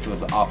Rock, which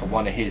was off of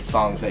one of his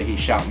songs that he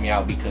shouted me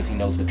out because he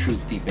knows the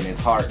truth deep in his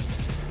heart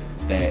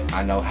that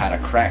I know how to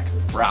crack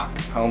rock,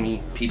 homie.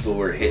 People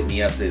were hitting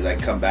me up to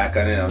like come back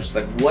on it, and I was just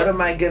like, what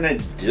am I gonna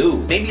do?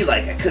 Maybe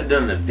like I could have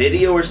done a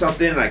video or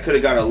something, and I could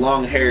have got a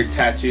long-haired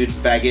tattooed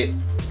faggot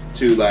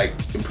to like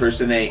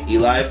impersonate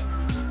Elive,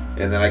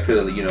 and then I could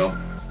have, you know,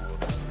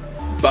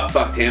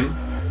 butt-fucked him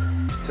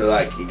to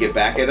like get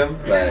back at him,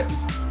 but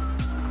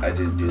I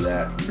didn't do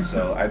that.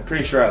 So I'm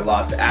pretty sure I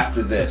lost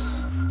after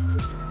this,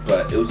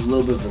 but it was a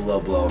little bit of a low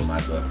blow in my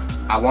book.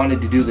 I wanted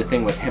to do the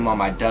thing with him on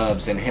my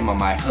dubs and him on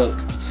my hook,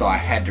 so I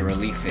had to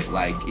release it,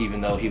 like,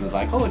 even though he was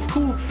like, oh, it's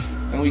cool,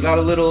 and we got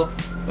a little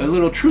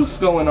truce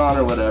going on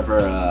or whatever.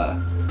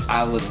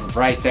 I was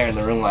right there in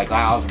the room, like,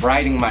 I was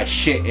writing my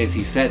shit as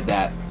he said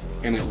that,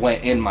 and it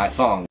went in my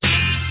song.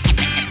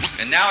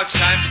 And now it's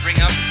time to bring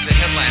up the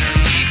headliner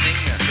of the evening.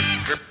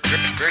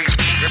 Very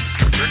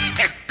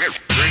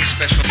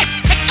special.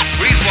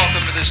 Please welcome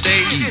to the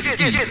stage.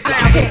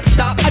 I can't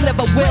stop, I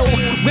never will.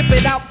 Rip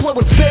it out, blow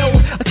and spill.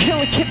 A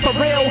killer kid for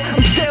real.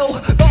 I'm still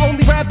the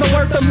only rapper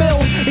worth a mill.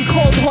 And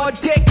cold hard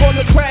dick on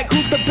the track.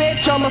 Who's the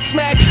bitch? I'm a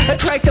smack.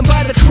 Attract them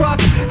by the truck.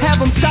 Have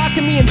them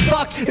stalking me and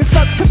fuck. It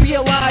sucks to be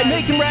alive.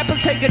 Making rappers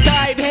take a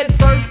dive head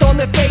first on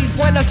their face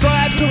when I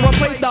strive to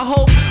replace the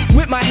hope.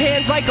 With my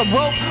hands like a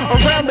rope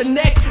around the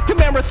neck.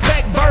 Demand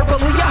respect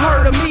verbally. You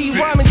heard of me.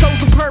 Rhyming so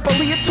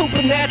superbly. It's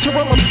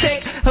supernatural. I'm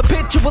sick.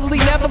 Habitually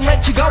never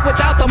let you go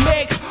without the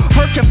mic.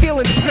 Hurt your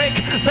feelings, prick.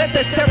 Let the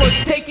steroid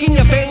stick in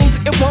your veins.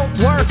 It won't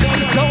work.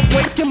 Don't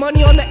waste your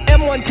money on the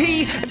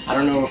M1T. I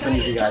don't know if any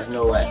of you guys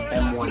know what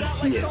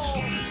M1T is,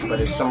 but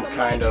it's some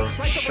kind of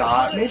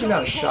shot. Maybe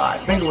not a shot.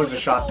 I think it was a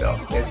shot though.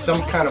 It's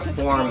some kind of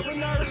form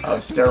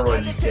of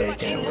steroid you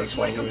take, and it was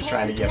when he was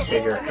trying to get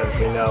bigger, because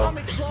we know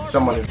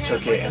someone who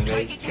took it and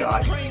they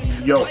got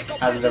yoked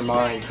out of their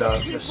mind.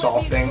 The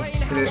Saul thing,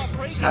 it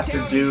has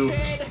to do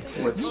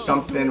with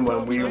something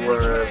when we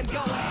were,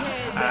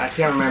 I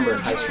can't remember in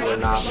high school or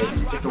not,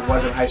 maybe if it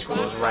wasn't high school,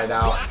 it was right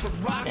out,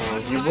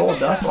 and he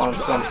rolled up on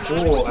some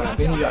fool, and I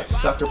think he got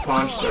sucker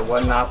punched or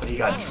whatnot, but he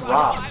got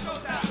dropped,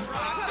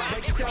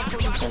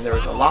 and there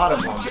was a lot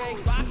of them.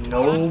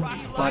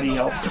 Nobody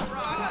helped him,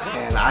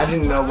 and I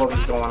didn't know what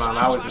was going on.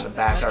 I was in the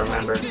back, I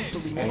remember,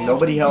 and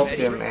nobody helped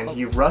him, and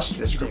he rushed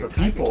this group of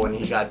people, and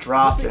he got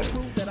dropped, and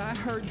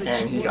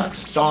he got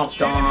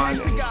stomped on, and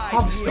he's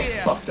probably still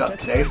fucked up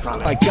today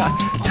from it. My God,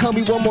 tell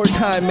me one more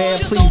time, man,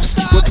 please.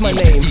 What's my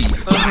name?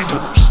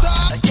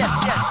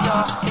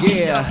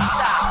 Yeah.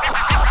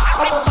 I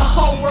want the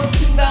whole world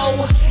to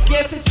know.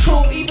 Yes, it's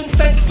true, even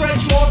since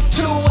Stretch wants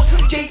to.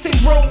 Jason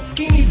grew,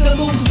 he needs to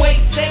lose weight.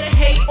 Instead of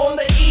hate on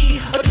the E.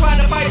 I try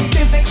to fight it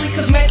physically,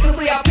 cause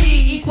mentally I'll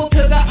be equal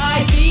to the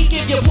IV.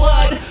 Give you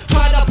blood,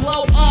 try to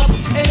blow up,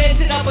 and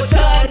ended up a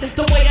dud.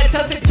 The way I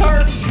does it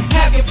dirty,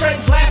 have your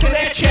friends laughing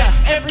at ya.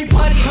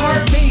 Everybody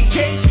hurt me,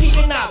 JP,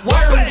 you're not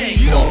worthy.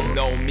 You don't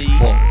know me.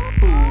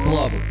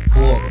 Flubber,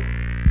 flubber,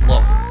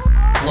 flubber,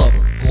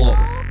 flubber,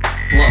 flubber,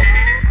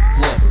 flubber,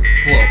 flubber,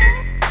 flubber,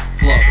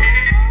 flubber,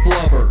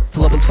 flubber.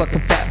 Flubber's fucking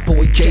fat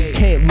boy, Jay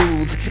can't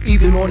lose.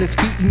 Even on his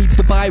feet, he needs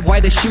to buy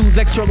whiter shoes.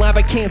 Extra live,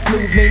 I can't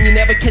snooze. Man, you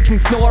never catch me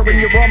snoring.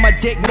 You're on my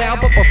dick now,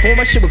 but before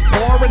my shit was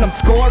boring. I'm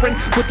scoring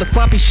with the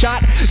sloppy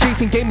shot.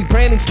 Jason gave me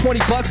Brandon's 20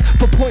 bucks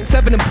for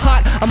 .7 in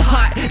pot. I'm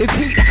hot as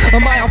heat, a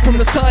mile from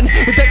the sun.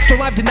 If extra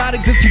live did not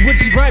exist, you would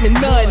be rhyming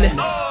none.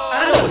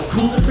 I know it's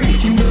cool to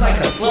treat you like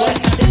a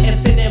slut. The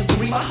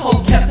S&M3, my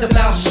hoe kept her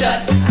mouth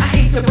shut. I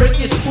hate to break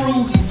your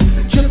truth,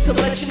 just to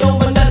let you know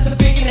my nuts are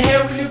big and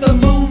hairy as a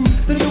moon.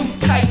 The news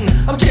titan,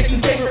 I'm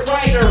Jason's favorite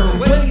writer.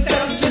 When he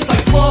sounded just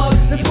like Plug,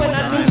 that's when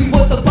I knew he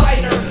was a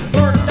biter.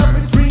 Burning up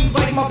his dreams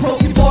like my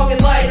broken bong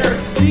and lighter.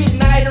 The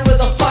igniter of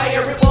the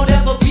fire, it won't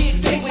ever be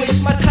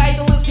extinguished. My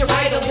title is your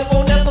idol, it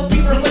won't ever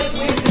be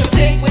relinquished.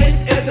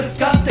 Distinguished and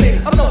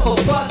disgusting, I'm known for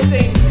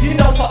busting. You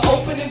know for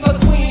opening for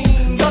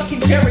queens,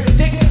 sucking Jared's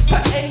dick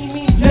by any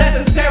means necessary.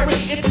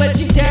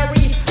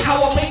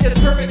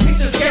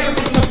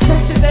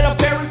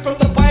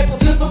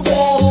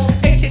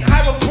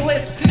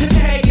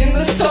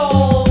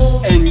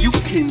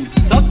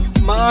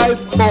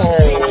 my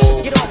balls.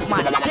 Get off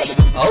my dick.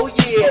 Oh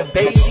yeah,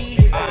 baby.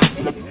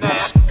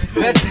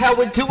 That's how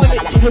we're doing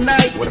it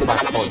tonight. What if I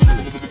call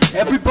you?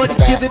 Everybody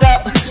give it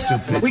up.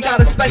 Stupid. We got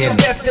a special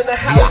guest in the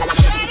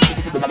house.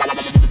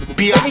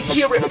 Let me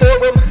hear it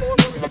for him.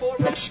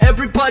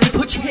 Everybody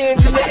put your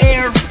hands in the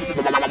air.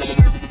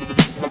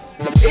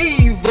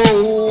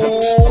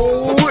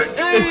 Evil.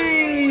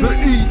 The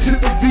E to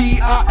the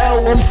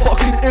V-I-L, I'm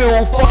fucking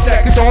ill. Fuck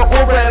that guitar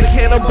or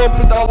Radican, I'm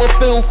bumping dollar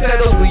fill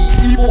steadily.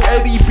 Evil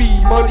Eddie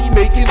B, money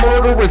making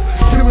murderous,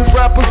 killing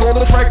rappers on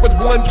the track with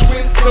one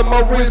twist of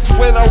my wrist.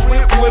 When I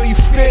went when he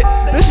spit,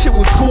 this shit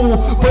was cool.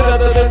 But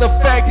other than the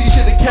fact he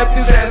should've kept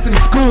his ass in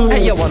school.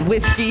 Hey yo, on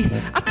whiskey,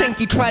 I think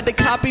he tried to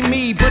copy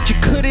me, but you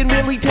couldn't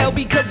really tell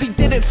because he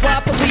did it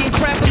sloppily and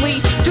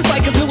crappily. Just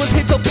like his newest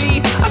hits will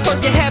be, I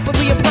serve you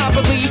happily and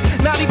properly.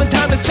 Not even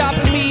time is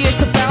stopping me,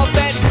 it's about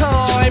that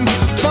time.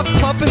 Fuck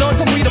puffing on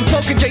some weed, I'm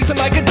smoking Jason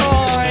like a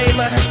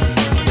dime.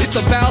 It's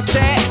about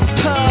that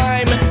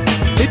time.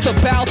 It's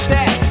about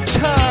that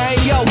time,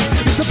 yo.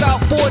 It's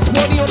about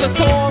 420 on the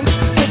song.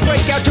 So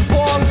break out your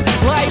bongs,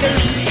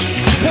 lighters.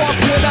 Walk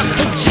one up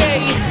for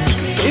Jay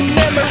in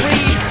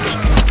memory.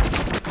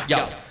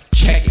 Yo,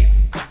 check it.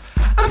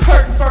 I'm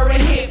hurting for a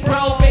hit,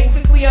 bro.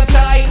 Basically, I'm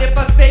dying. If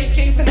I say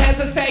Jason has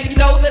a tag, you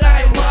know that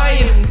I'm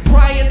lying.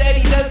 Brian that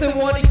he doesn't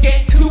want to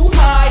get too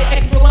high.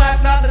 Extra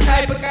life, not the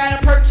type of guy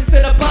to purchase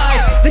it or buy.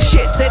 The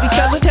shit that he's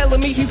selling, telling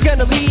me he's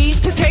gonna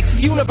leave to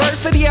Texas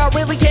University. I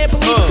really can't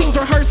believe it seems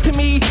rehearsed to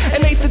me.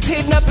 And Mason's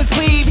hidden up his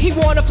sleeve. He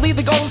wanna flee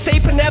the Golden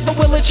State, but never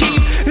will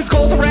achieve. His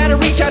goals are out of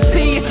reach, I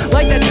see.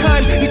 Like that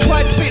time he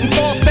tried spitting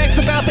false facts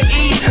about the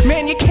E.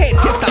 Man, you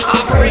can't diss the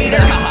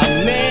operator.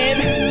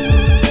 Man,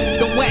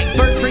 the whack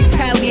verse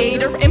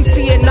retaliator,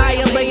 MC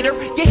annihilator.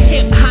 You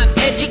hip-hop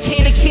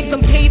educator, kids,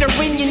 I'm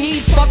catering your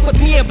needs. Fuck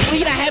with me and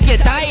bleed, I have you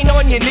dying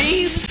on your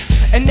knees.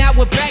 And now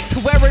we're back to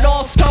where it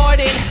all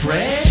started.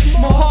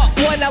 Part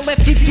one, I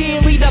left you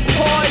dearly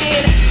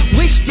departed.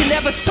 Wished you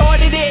never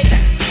started it.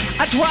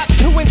 I dropped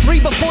 2 and 3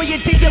 before you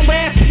did your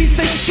last piece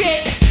of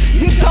shit.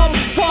 You dumb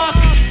fuck.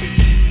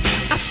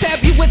 I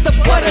stab you with the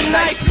butter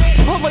knife.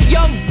 Pull a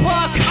young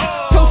buck.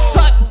 So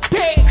suck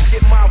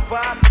dicks.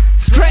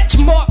 Stretch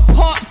mark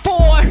part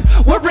 4.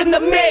 We're in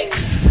the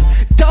mix.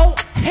 Don't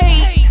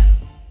hate.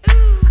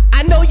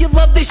 I know you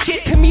love this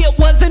shit. To me it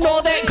wasn't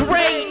all that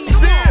great.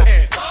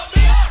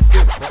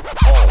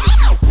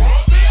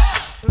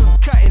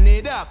 Cutting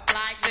it up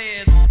like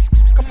this.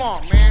 Come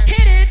on, man.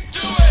 Hit it. Do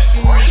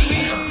it.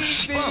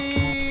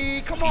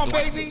 Easy. Come on,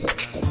 baby.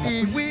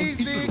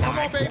 Easy. Come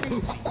on,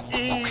 baby.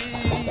 Easy.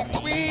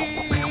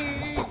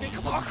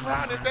 Come on,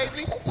 clown it,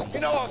 baby. You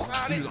know I'm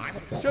clowning.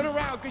 Turn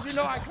around, cause you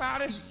know I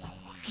clown it.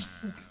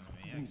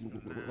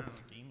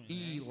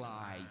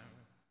 Elive.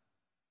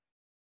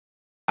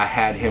 I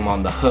had him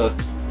on the hook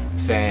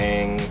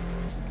saying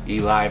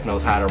Elive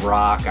knows how to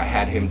rock. I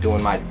had him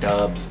doing my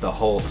dubs the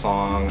whole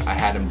song. I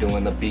had him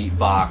doing the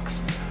beatbox.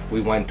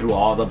 We went through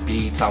all the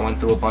beats. I went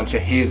through a bunch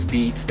of his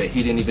beats that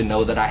he didn't even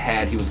know that I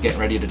had. He was getting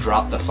ready to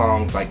drop the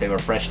songs like they were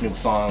fresh new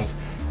songs.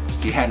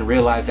 He hadn't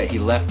realized that he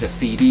left the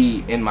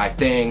CD in my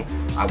thing.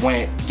 I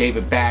went, gave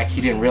it back. He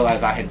didn't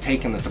realize I had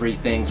taken the 3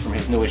 things from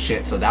his newest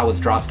shit, so that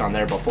was dropped on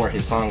there before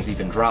his songs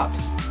even dropped.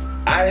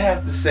 I'd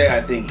have to say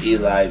I think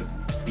Elive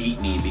beat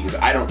me because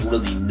I don't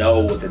really know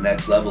what the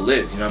next level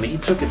is. You know what I mean?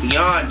 He took it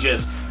beyond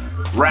just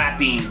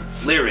rapping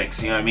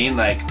lyrics. You know what I mean?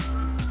 Like,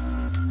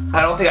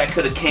 I don't think I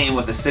could have came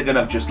with a sick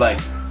enough just like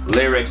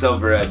lyrics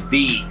over a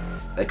beat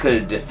that could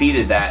have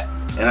defeated that.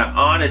 And I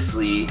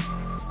honestly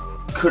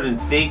couldn't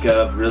think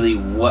of really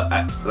what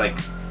I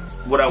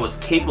was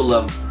capable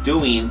of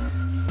doing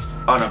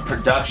on a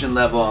production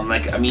level. And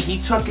like, I mean,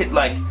 he took it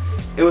like,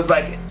 it was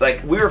like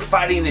we were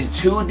fighting in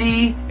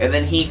 2D and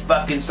then he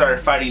fucking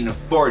started fighting in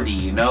 4D,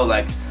 you know?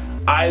 Like,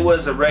 I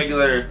was a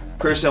regular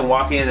person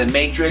walking in the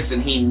Matrix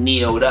and he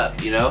neoed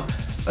up, you know?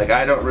 Like,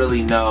 I don't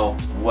really know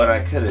what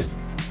I could have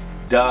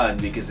done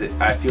because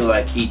I feel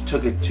like he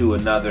took it to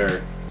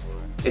another.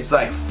 It's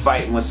like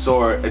fighting with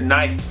a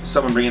knife,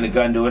 someone bringing a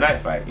gun to a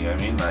knife fight, you know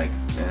what I mean? Like,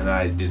 and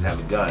I didn't have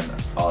a gun.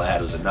 All I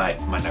had was a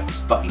knife. My knife was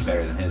fucking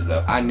better than his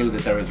though. I knew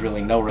that there was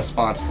really no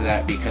response to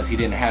that because he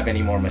didn't have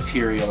any more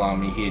material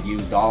on me. He had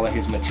used all of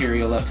his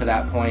material up to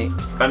that point.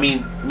 I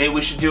mean, maybe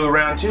we should do a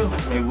round 2.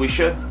 Maybe we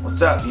should.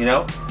 What's up, you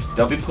know?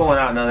 Don't be pulling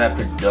out none of that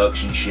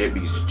production shit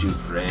because you're too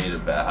afraid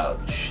about how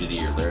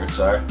shitty your lyrics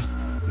are.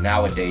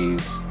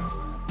 Nowadays,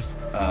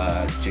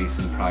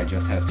 Jason probably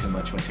just has too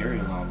much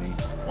material on me.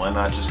 Why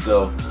not just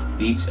go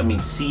beats, I mean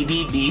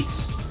CD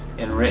beats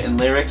and written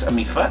lyrics? I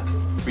mean, fuck,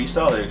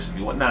 freestyle lyrics if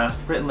you want. Nah,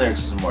 written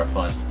lyrics is more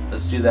fun.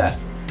 Let's do that.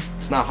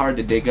 It's not hard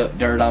to dig up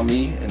dirt on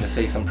me and to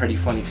say some pretty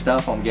funny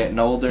stuff. I'm getting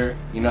older,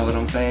 you know what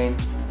I'm saying?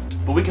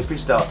 But we can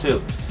freestyle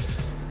too.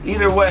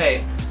 Either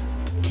way,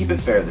 keep it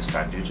fair this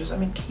time, dude. Just, I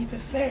mean, keep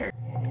it fair.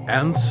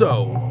 And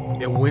so,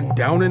 it went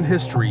down in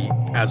history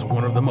as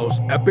one of the most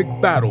epic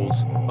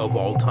battles of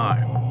all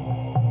time.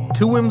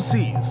 2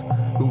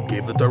 MCs who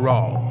gave it their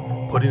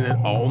all, putting it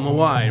all on the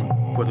line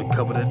for the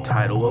coveted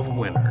title of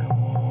winner.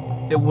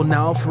 It will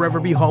now forever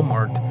be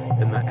hallmarked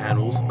in the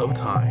annals of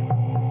time.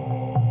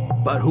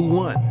 But who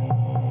won?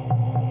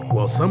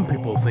 Well, some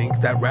people think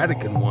that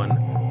Radican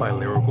won by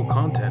lyrical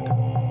content,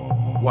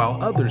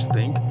 while others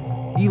think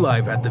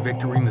Elive had the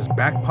victory in his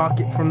back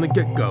pocket from the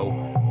get-go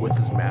with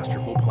his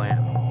masterful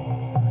plan.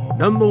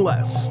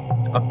 Nonetheless,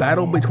 a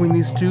battle between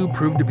these two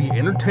proved to be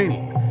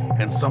entertaining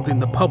and something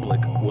the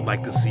public would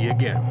like to see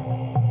again.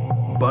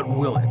 But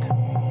will it?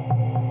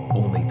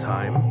 Only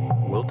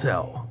time will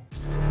tell.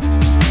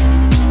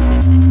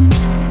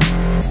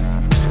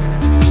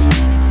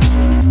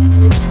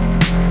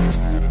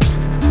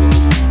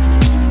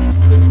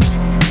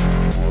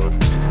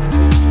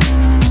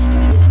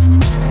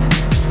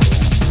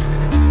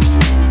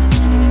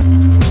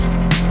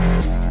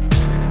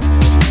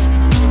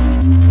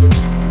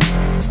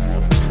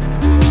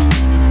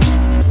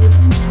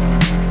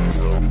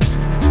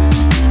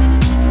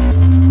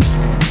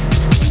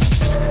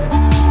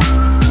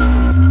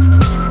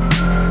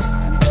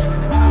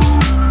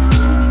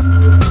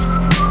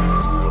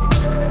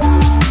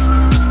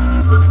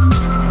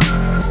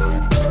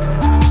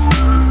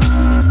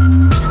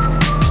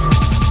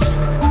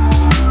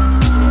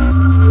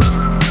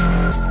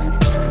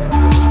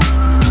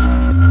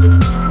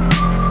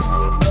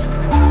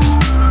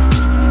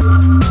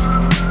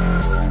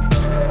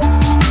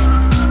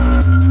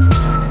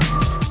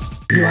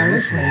 You are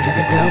listening to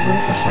the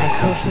Global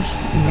Psychosis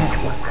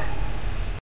Network.